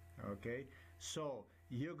doing, okay? So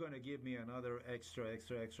you're gonna give me another extra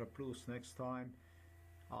plus next time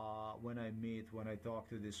when I talk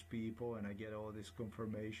to these people and I get all this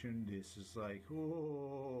confirmation. This is like,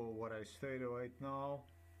 oh, what I stated right now,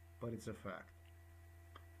 but it's a fact.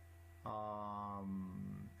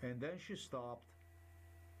 And then she stopped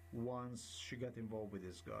once she got involved with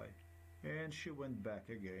this guy, and she went back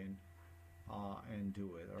again and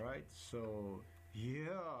do it. All right, so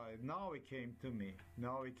yeah, now it came to me.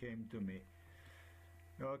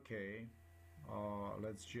 Okay,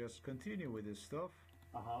 let's just continue with this stuff.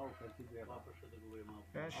 Aha, okay,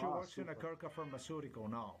 And she works in a Kirka pharmaceutical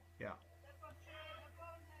now. Yeah.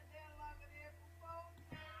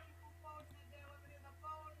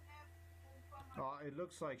 It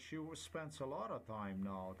looks like she spends a lot of time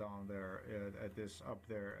now down there at this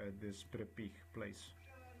Prepih place.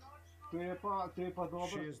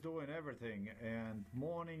 She is doing everything, and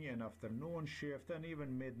morning and afternoon shift, and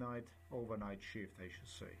even midnight, overnight shift, I should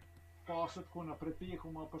say. Pa se tako na Prepihu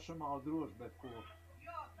ima pa še malo družbe, tako.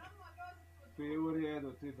 To je v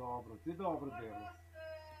redu, ti dobro delaš.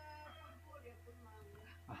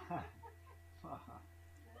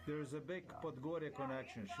 There's a big Podgorje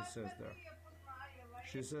connection, she says there.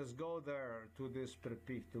 She says, go there to this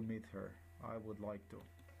Prepih to meet her. I would like to.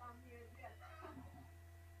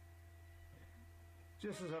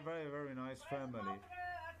 This is a very, very nice family.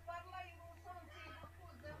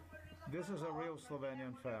 This is a real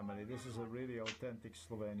Slovenian family. This is a really authentic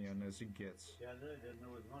Slovenian as it gets.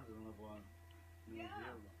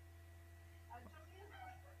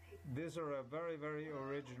 These are a very, very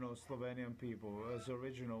original Slovenian people, as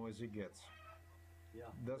original as it gets.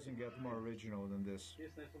 Doesn't get more original than this.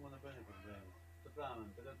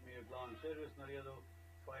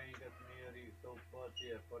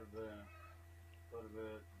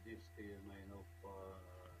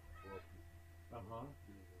 Aha.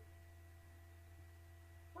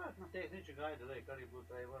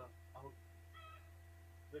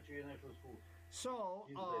 So,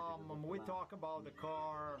 we talk about the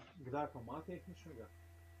car. Kdaj pa ima tehničnega?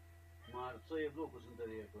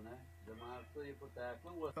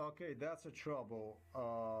 Okay, that's a trouble.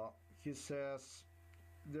 He says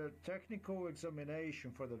the technical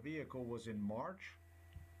examination for the vehicle was in March,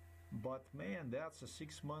 but man, that's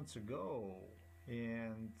 6 months ago.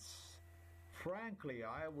 And frankly,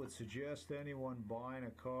 I would suggest anyone buying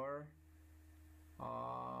a car,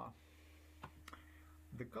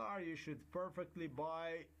 the car you should perfectly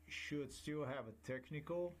buy should still have a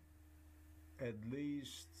technical, at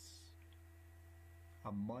least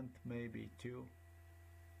a month, maybe 2.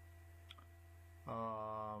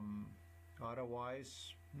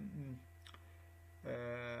 Otherwise,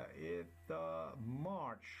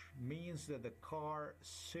 March means that the car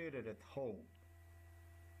sitted at home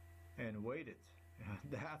and waited.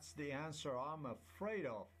 That's the answer I'm afraid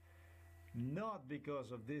of. Not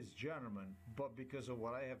because of this gentleman, but because of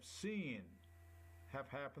what I have seen have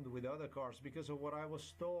happened with other cars, because of what I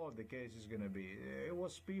was told the case is going to be. It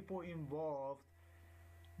was people involved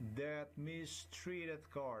that mistreated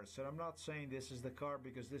cars. And I'm not saying this is the car,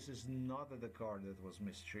 because this is not the car that was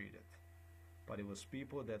mistreated. But it was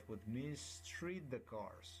people that would mistreat the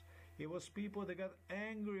cars. It was people that got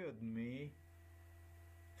angry at me,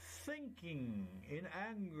 thinking in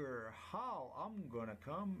anger how I'm gonna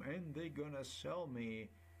come and they're gonna sell me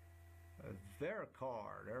their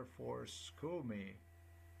car, therefore screw me.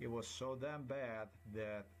 It was so damn bad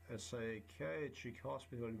that psychiatric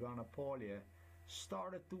hospital Ljubljana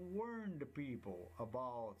started to warn the people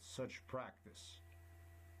about such practice.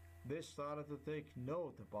 they started to take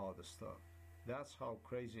note about the stuff. That's how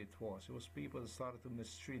crazy it was. It was people that started to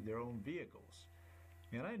mistreat their own vehicles.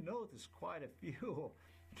 And I noticed quite a few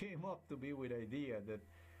came up to me with the idea that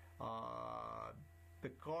the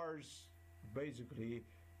cars basically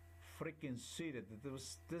freaking seated. That there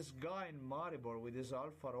was this guy in Maribor with his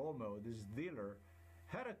Alfa Romeo, this dealer,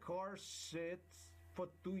 had a car sit for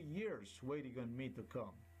 2 years waiting on me to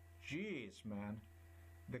come. Jeez, man.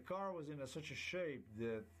 The car was in such a shape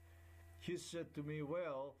that he said to me,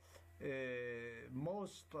 well,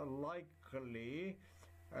 most likely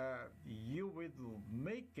you will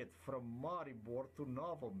make it from Maribor to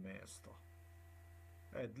Novo Mesto.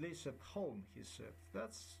 At least at home, he said.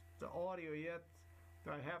 That's the audio yet.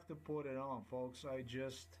 I have to put it on, folks. I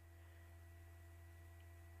just...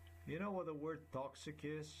 You know what the word toxic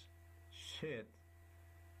is? Shit.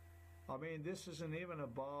 I mean, this isn't even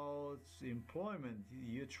about employment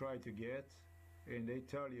you try to get, and they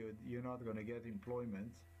tell you you're not going to get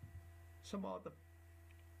employment. It's about the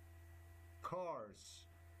cars,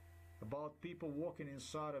 about people walking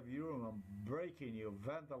inside of your room and breaking you,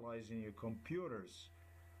 vandalizing your computers,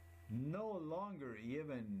 no longer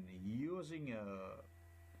even using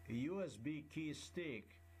a USB key stick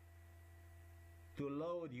to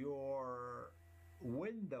load your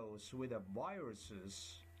Windows with the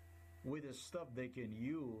viruses, with the stuff they can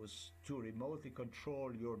use to remotely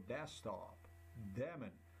control your desktop. Damn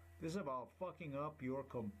it. This is about fucking up your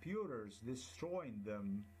computers, destroying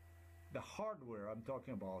them. The hardware I'm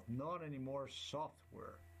talking about, not anymore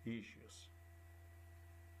software issues.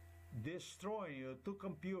 Destroying you two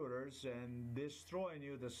computers and destroying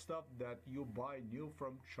you the stuff that you buy new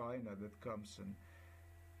from China that comes in.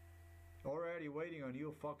 Already waiting on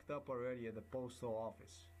you, fucked up already at the postal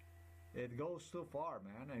office. It goes too far,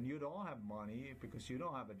 man, and you don't have money because you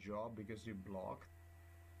don't have a job because you're blocked.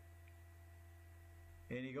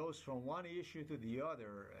 And it goes from one issue to the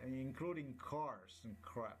other, including cars and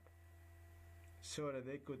crap, so that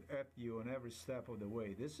they could F you on every step of the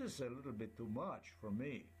way. This is a little bit too much for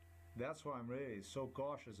me. That's why I'm really so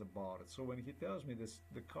cautious about it. So when he tells me this,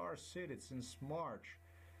 the car seated since March,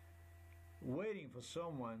 waiting for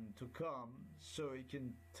someone to come so he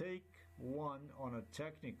can take one on a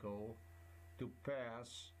technical to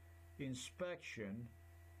pass inspection,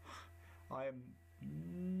 I am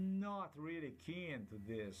not really keen to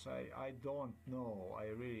this. I don't know.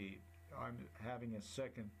 I'm having a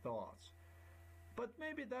second thoughts. But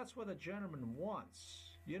maybe that's what a gentleman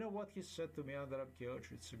wants. You know what he said to me on that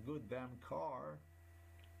couch? It's a good damn car.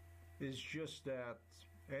 It's just that,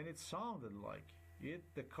 and it sounded like it.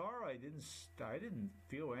 The car, I didn't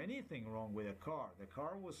feel anything wrong with the car. The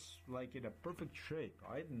car was like in a perfect shape.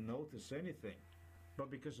 I didn't notice anything.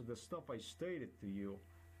 But because of the stuff I stated to you,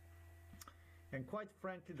 and quite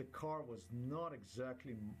frankly, the car was not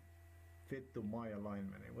exactly fit to my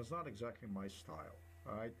alignment. It was not exactly my style,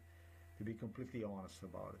 all right? To be completely honest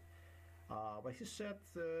about it. But he said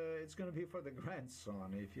it's going to be for the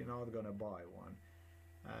grandson if you're not going to buy one.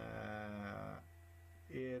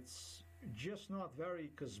 It's just not very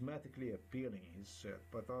cosmetically appealing, he said,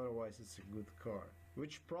 but otherwise it's a good car,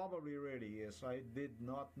 which probably really is. I did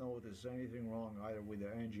not notice anything wrong either with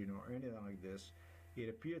the engine or anything like this. It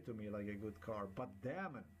appeared to me like a good car, but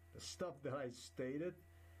damn it, the stuff that I stated,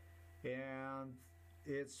 and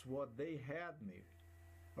it's what they had me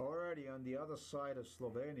already on the other side of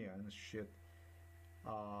Slovenia and shit.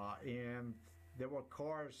 And there were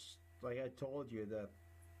cars, like I told you, that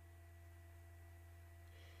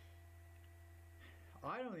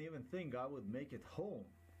I don't even think I would make it home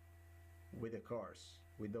with the cars.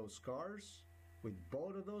 With those cars, with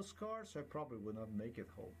both of those cars, I probably would not make it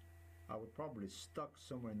home. I would probably stuck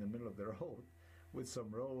somewhere in the middle of the road with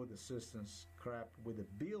some road assistance crap, with a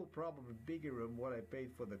bill probably bigger than what I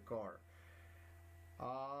paid for the car.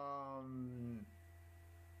 I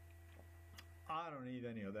don't need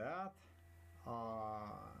any of that.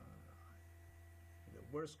 The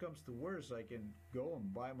worst comes to worst, I can go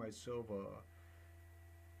and buy myself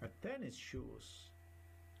a tennis shoes,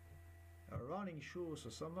 a running shoes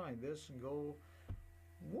or something like this, and go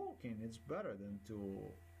walking. It's better than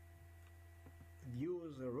to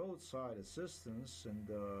use the roadside assistance and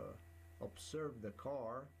observe the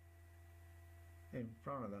car in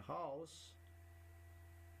front of the house.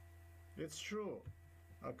 It's true,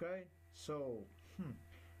 okay? So,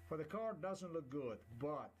 for the car, doesn't look good,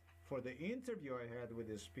 but for the interview I had with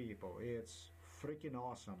these people, it's freaking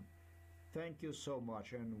awesome. Thank you so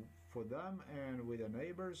much, and for them and with the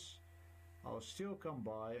neighbors, I'll still come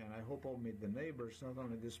by, and I hope I'll meet the neighbors, not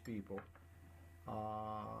only these people.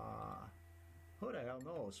 Who the hell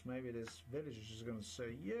knows? Maybe this village is just going to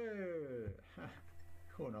say, yeah,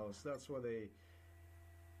 who knows? That's what they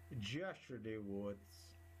gestured they would.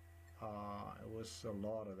 It was a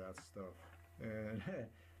lot of that stuff, and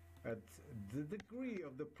at the degree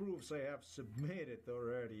of the proofs I have submitted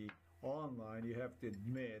already online, you have to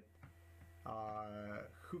admit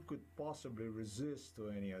who could possibly resist to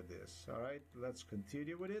any of this. All right, let's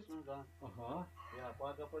continue with it. Aha. Ja,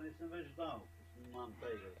 pa ga pa nisem več dal. Imam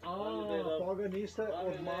tega. Pa ga niste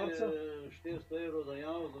od marca? 400 evrov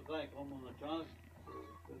dajal, zakaj komu na čas?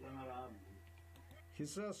 Tega ne rabim. He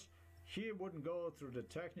says he wouldn't go through the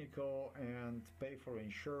technical and pay for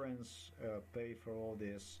insurance, pay for all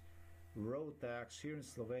this road tax here in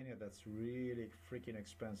Slovenia. That's really freaking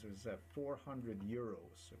expensive. It's at 400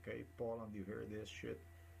 euros. Okay, Poland, you hear this shit?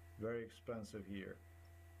 Very expensive here.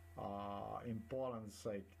 In Poland, it's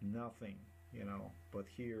like nothing, you know, but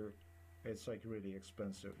here it's like really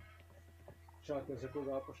expensive. Čakaj, za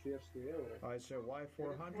koga pa 400 evrov? I said, why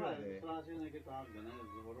 400?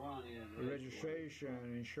 Registration,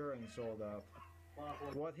 insurance, all that.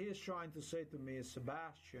 What he's trying to say to me is,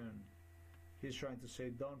 Sebastian, he's trying to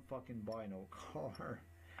say, don't fucking buy no car.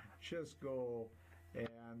 Just go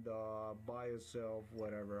and buy yourself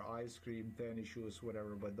whatever, ice cream, tennis shoes,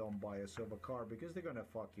 whatever, but don't buy yourself a car because they're gonna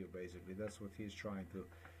fuck you, basically. That's what he's trying to.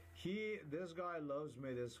 This guy loves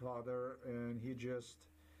me, this father, and he just,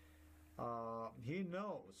 he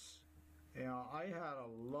knows. You know, I had a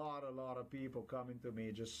lot of people coming to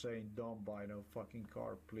me just saying, don't buy no fucking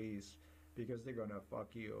car, please, because they're gonna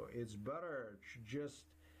fuck you. It's better to just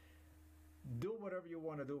do whatever you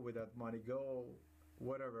want to do with that money. Go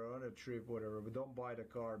whatever, on a trip, whatever, but don't buy the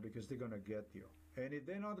car because they're gonna get you. And if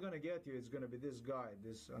they're not gonna get you, it's gonna be this guy,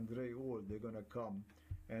 this Andrei Ul. They're gonna come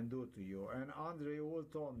and do to you. And Andrei Ul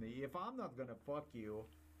told me, if I'm not gonna fuck you,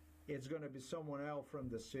 it's gonna be someone else from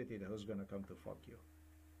the city who's gonna come to fuck you.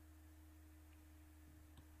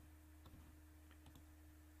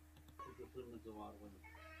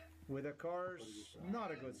 With the cars,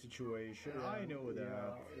 not a good situation. I know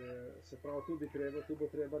that. Ja, se pravi, tu bo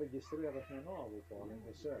treba registrirati na novo,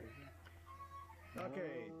 vse.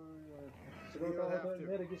 Okay. Se You pravi, have da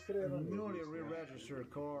ne to registriran. newly re-register a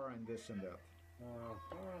car and this and that.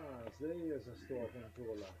 Aha, zdaj je zastopen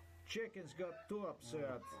tole. Chickens got too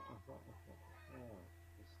upset.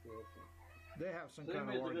 Zastopen. They have some Saj kind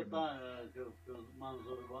of imate argument. ta, ko imam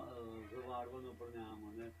zavarvano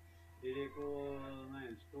prnjamo, ne. Je rekel,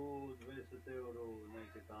 ne, 120 evrov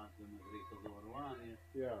nekaj takega na rekel zavarovanje,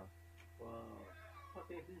 Ja. pa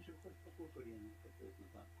tehniček pač pa kukarje, ne, pa to je na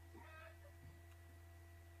tako.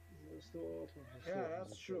 Zastopen. Yeah,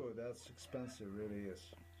 that's true. That's expensive, really is.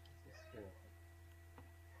 Zastopen.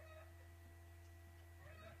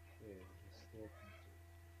 Okay, zastopen.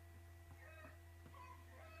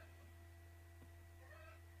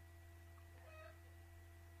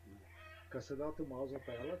 Kaj se da tu malo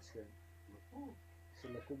zapeljati s tem? Se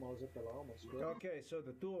lahko malo zapeljamo skupaj? Okay, so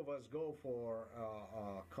the two of us go for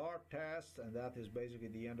a car test, and that is basically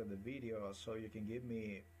the end of the video. So you can give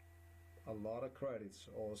me a lot of credits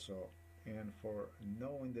also, and for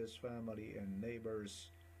knowing this family and neighbors.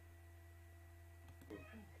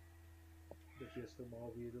 Da jaz to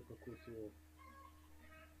malo videl, kako to...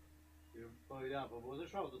 Pa ja, pa bo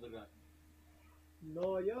zašel do tega.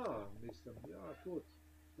 No ja, mislim, ja, tudi.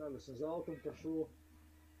 Tale sem z avtom prišel,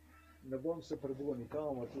 ne bom se prebudil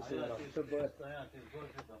nikamor, tu se da. Ti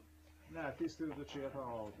zgorče tam. Ne, tisti od začetka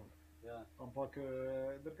avtom. Ja. Ampak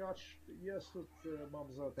drugač, jaz tudi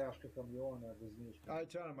imam za težke kamione, vozniške. I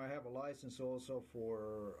tell him I have a license also for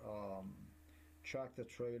tractor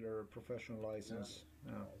trailer, professional license.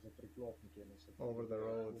 Yeah. Za priklopnike mislim. Over the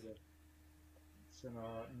road. Se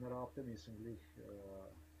na rabte nisem glih,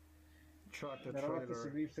 Tractor na rabte se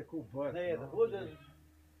trailer. glih tako bati. Ne, da bude,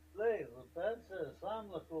 lej, zapet se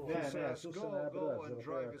sam lahko. He Ne, says, tu se go ne and brez,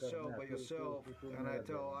 drive zato, yourself ne, by tu- yourself. tu And I ne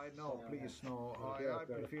tell, brez. I know, please, no. I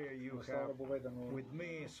prefer you have Enostavno povedano, with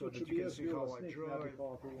me so tudi that če you bi can jaz see bil how I lastnik, ne bi drive.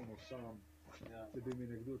 hotel ono sam, Ja. da bi mi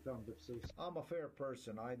nekdo tam, da bi se vse I'm a fair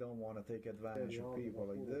person. I don't want to take advantage of people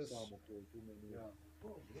like this. samo pol, tu me ni. Ja.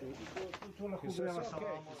 To lahko He says, greva okay,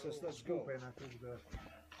 samo he says, let's go. skupaj, ne, tudi da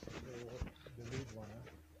vidva, ne.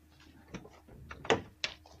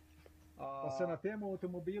 Pa se na tem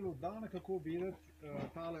avtomobilu da nekako videti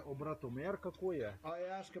tale obratomer, kako je? I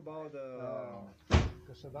ask about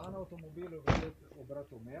Ko se da na avtomobilu videti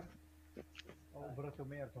obratomer,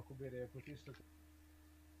 kako bi rekel, tisto...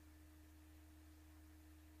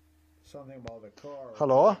 something about the car.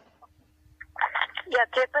 Halo? Ja,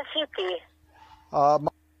 kje pa si ti?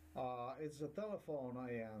 It's the telephone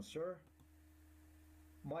I answer.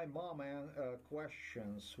 My mom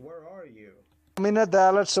questions, where are you? Mi ne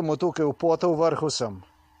daleč, samo tukaj v Potu v vrhu sem.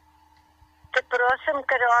 Te prosim,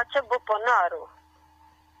 ker oče bo ponoril.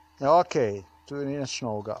 Ok, tudi ni nič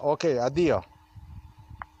novega. Ok, adijo.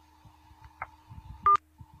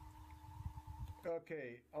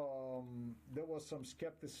 Okay, there was some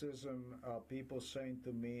skepticism, people saying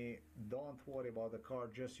to me, don't worry about the car,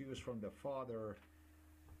 just use from the father.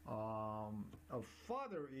 A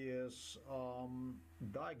father is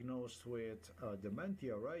diagnosed with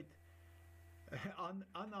dementia, right?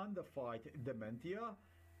 Unidentified dementia.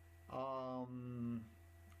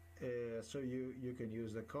 So you can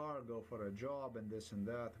use the car, go for a job and this and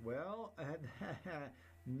that. Well,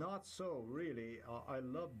 not so really. I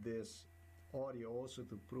love this audio also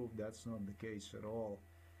to prove that's not the case at all.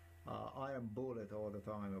 I am bullied all the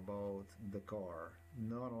time about the car,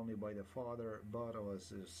 not only by the father, but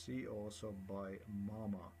as you see also by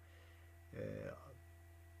mama.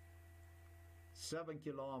 7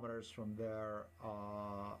 kilometers from there,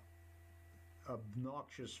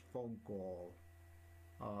 obnoxious phone call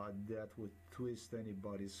that would twist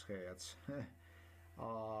anybody's heads.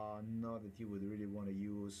 Not that you would really want to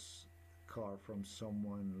use car from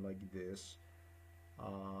someone like this.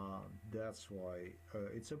 That's why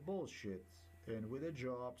it's a bullshit. And with the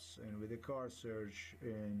jobs and with the car search,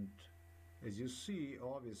 and as you see,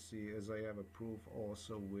 obviously, as I have a proof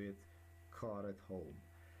also with car at home.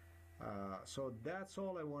 So that's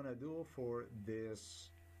all I want to do for this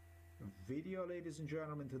video, ladies and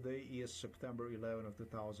gentlemen. Today is September 11 of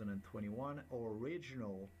 2021,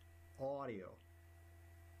 original audio.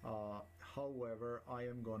 However, I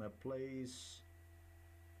am gonna place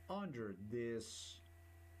under this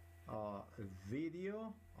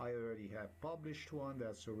video, I already have published one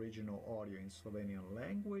that's original audio in Slovenian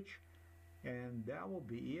language, and that will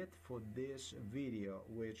be it for this video,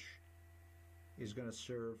 which is going to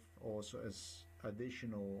serve also as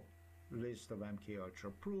additional list of MK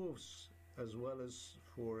Ultra proofs, as well as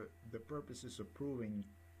for the purposes of proving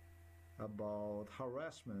about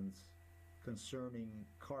harassment concerning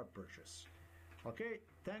car purchase. Okay,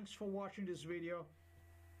 thanks for watching this video.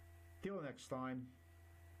 Till next time.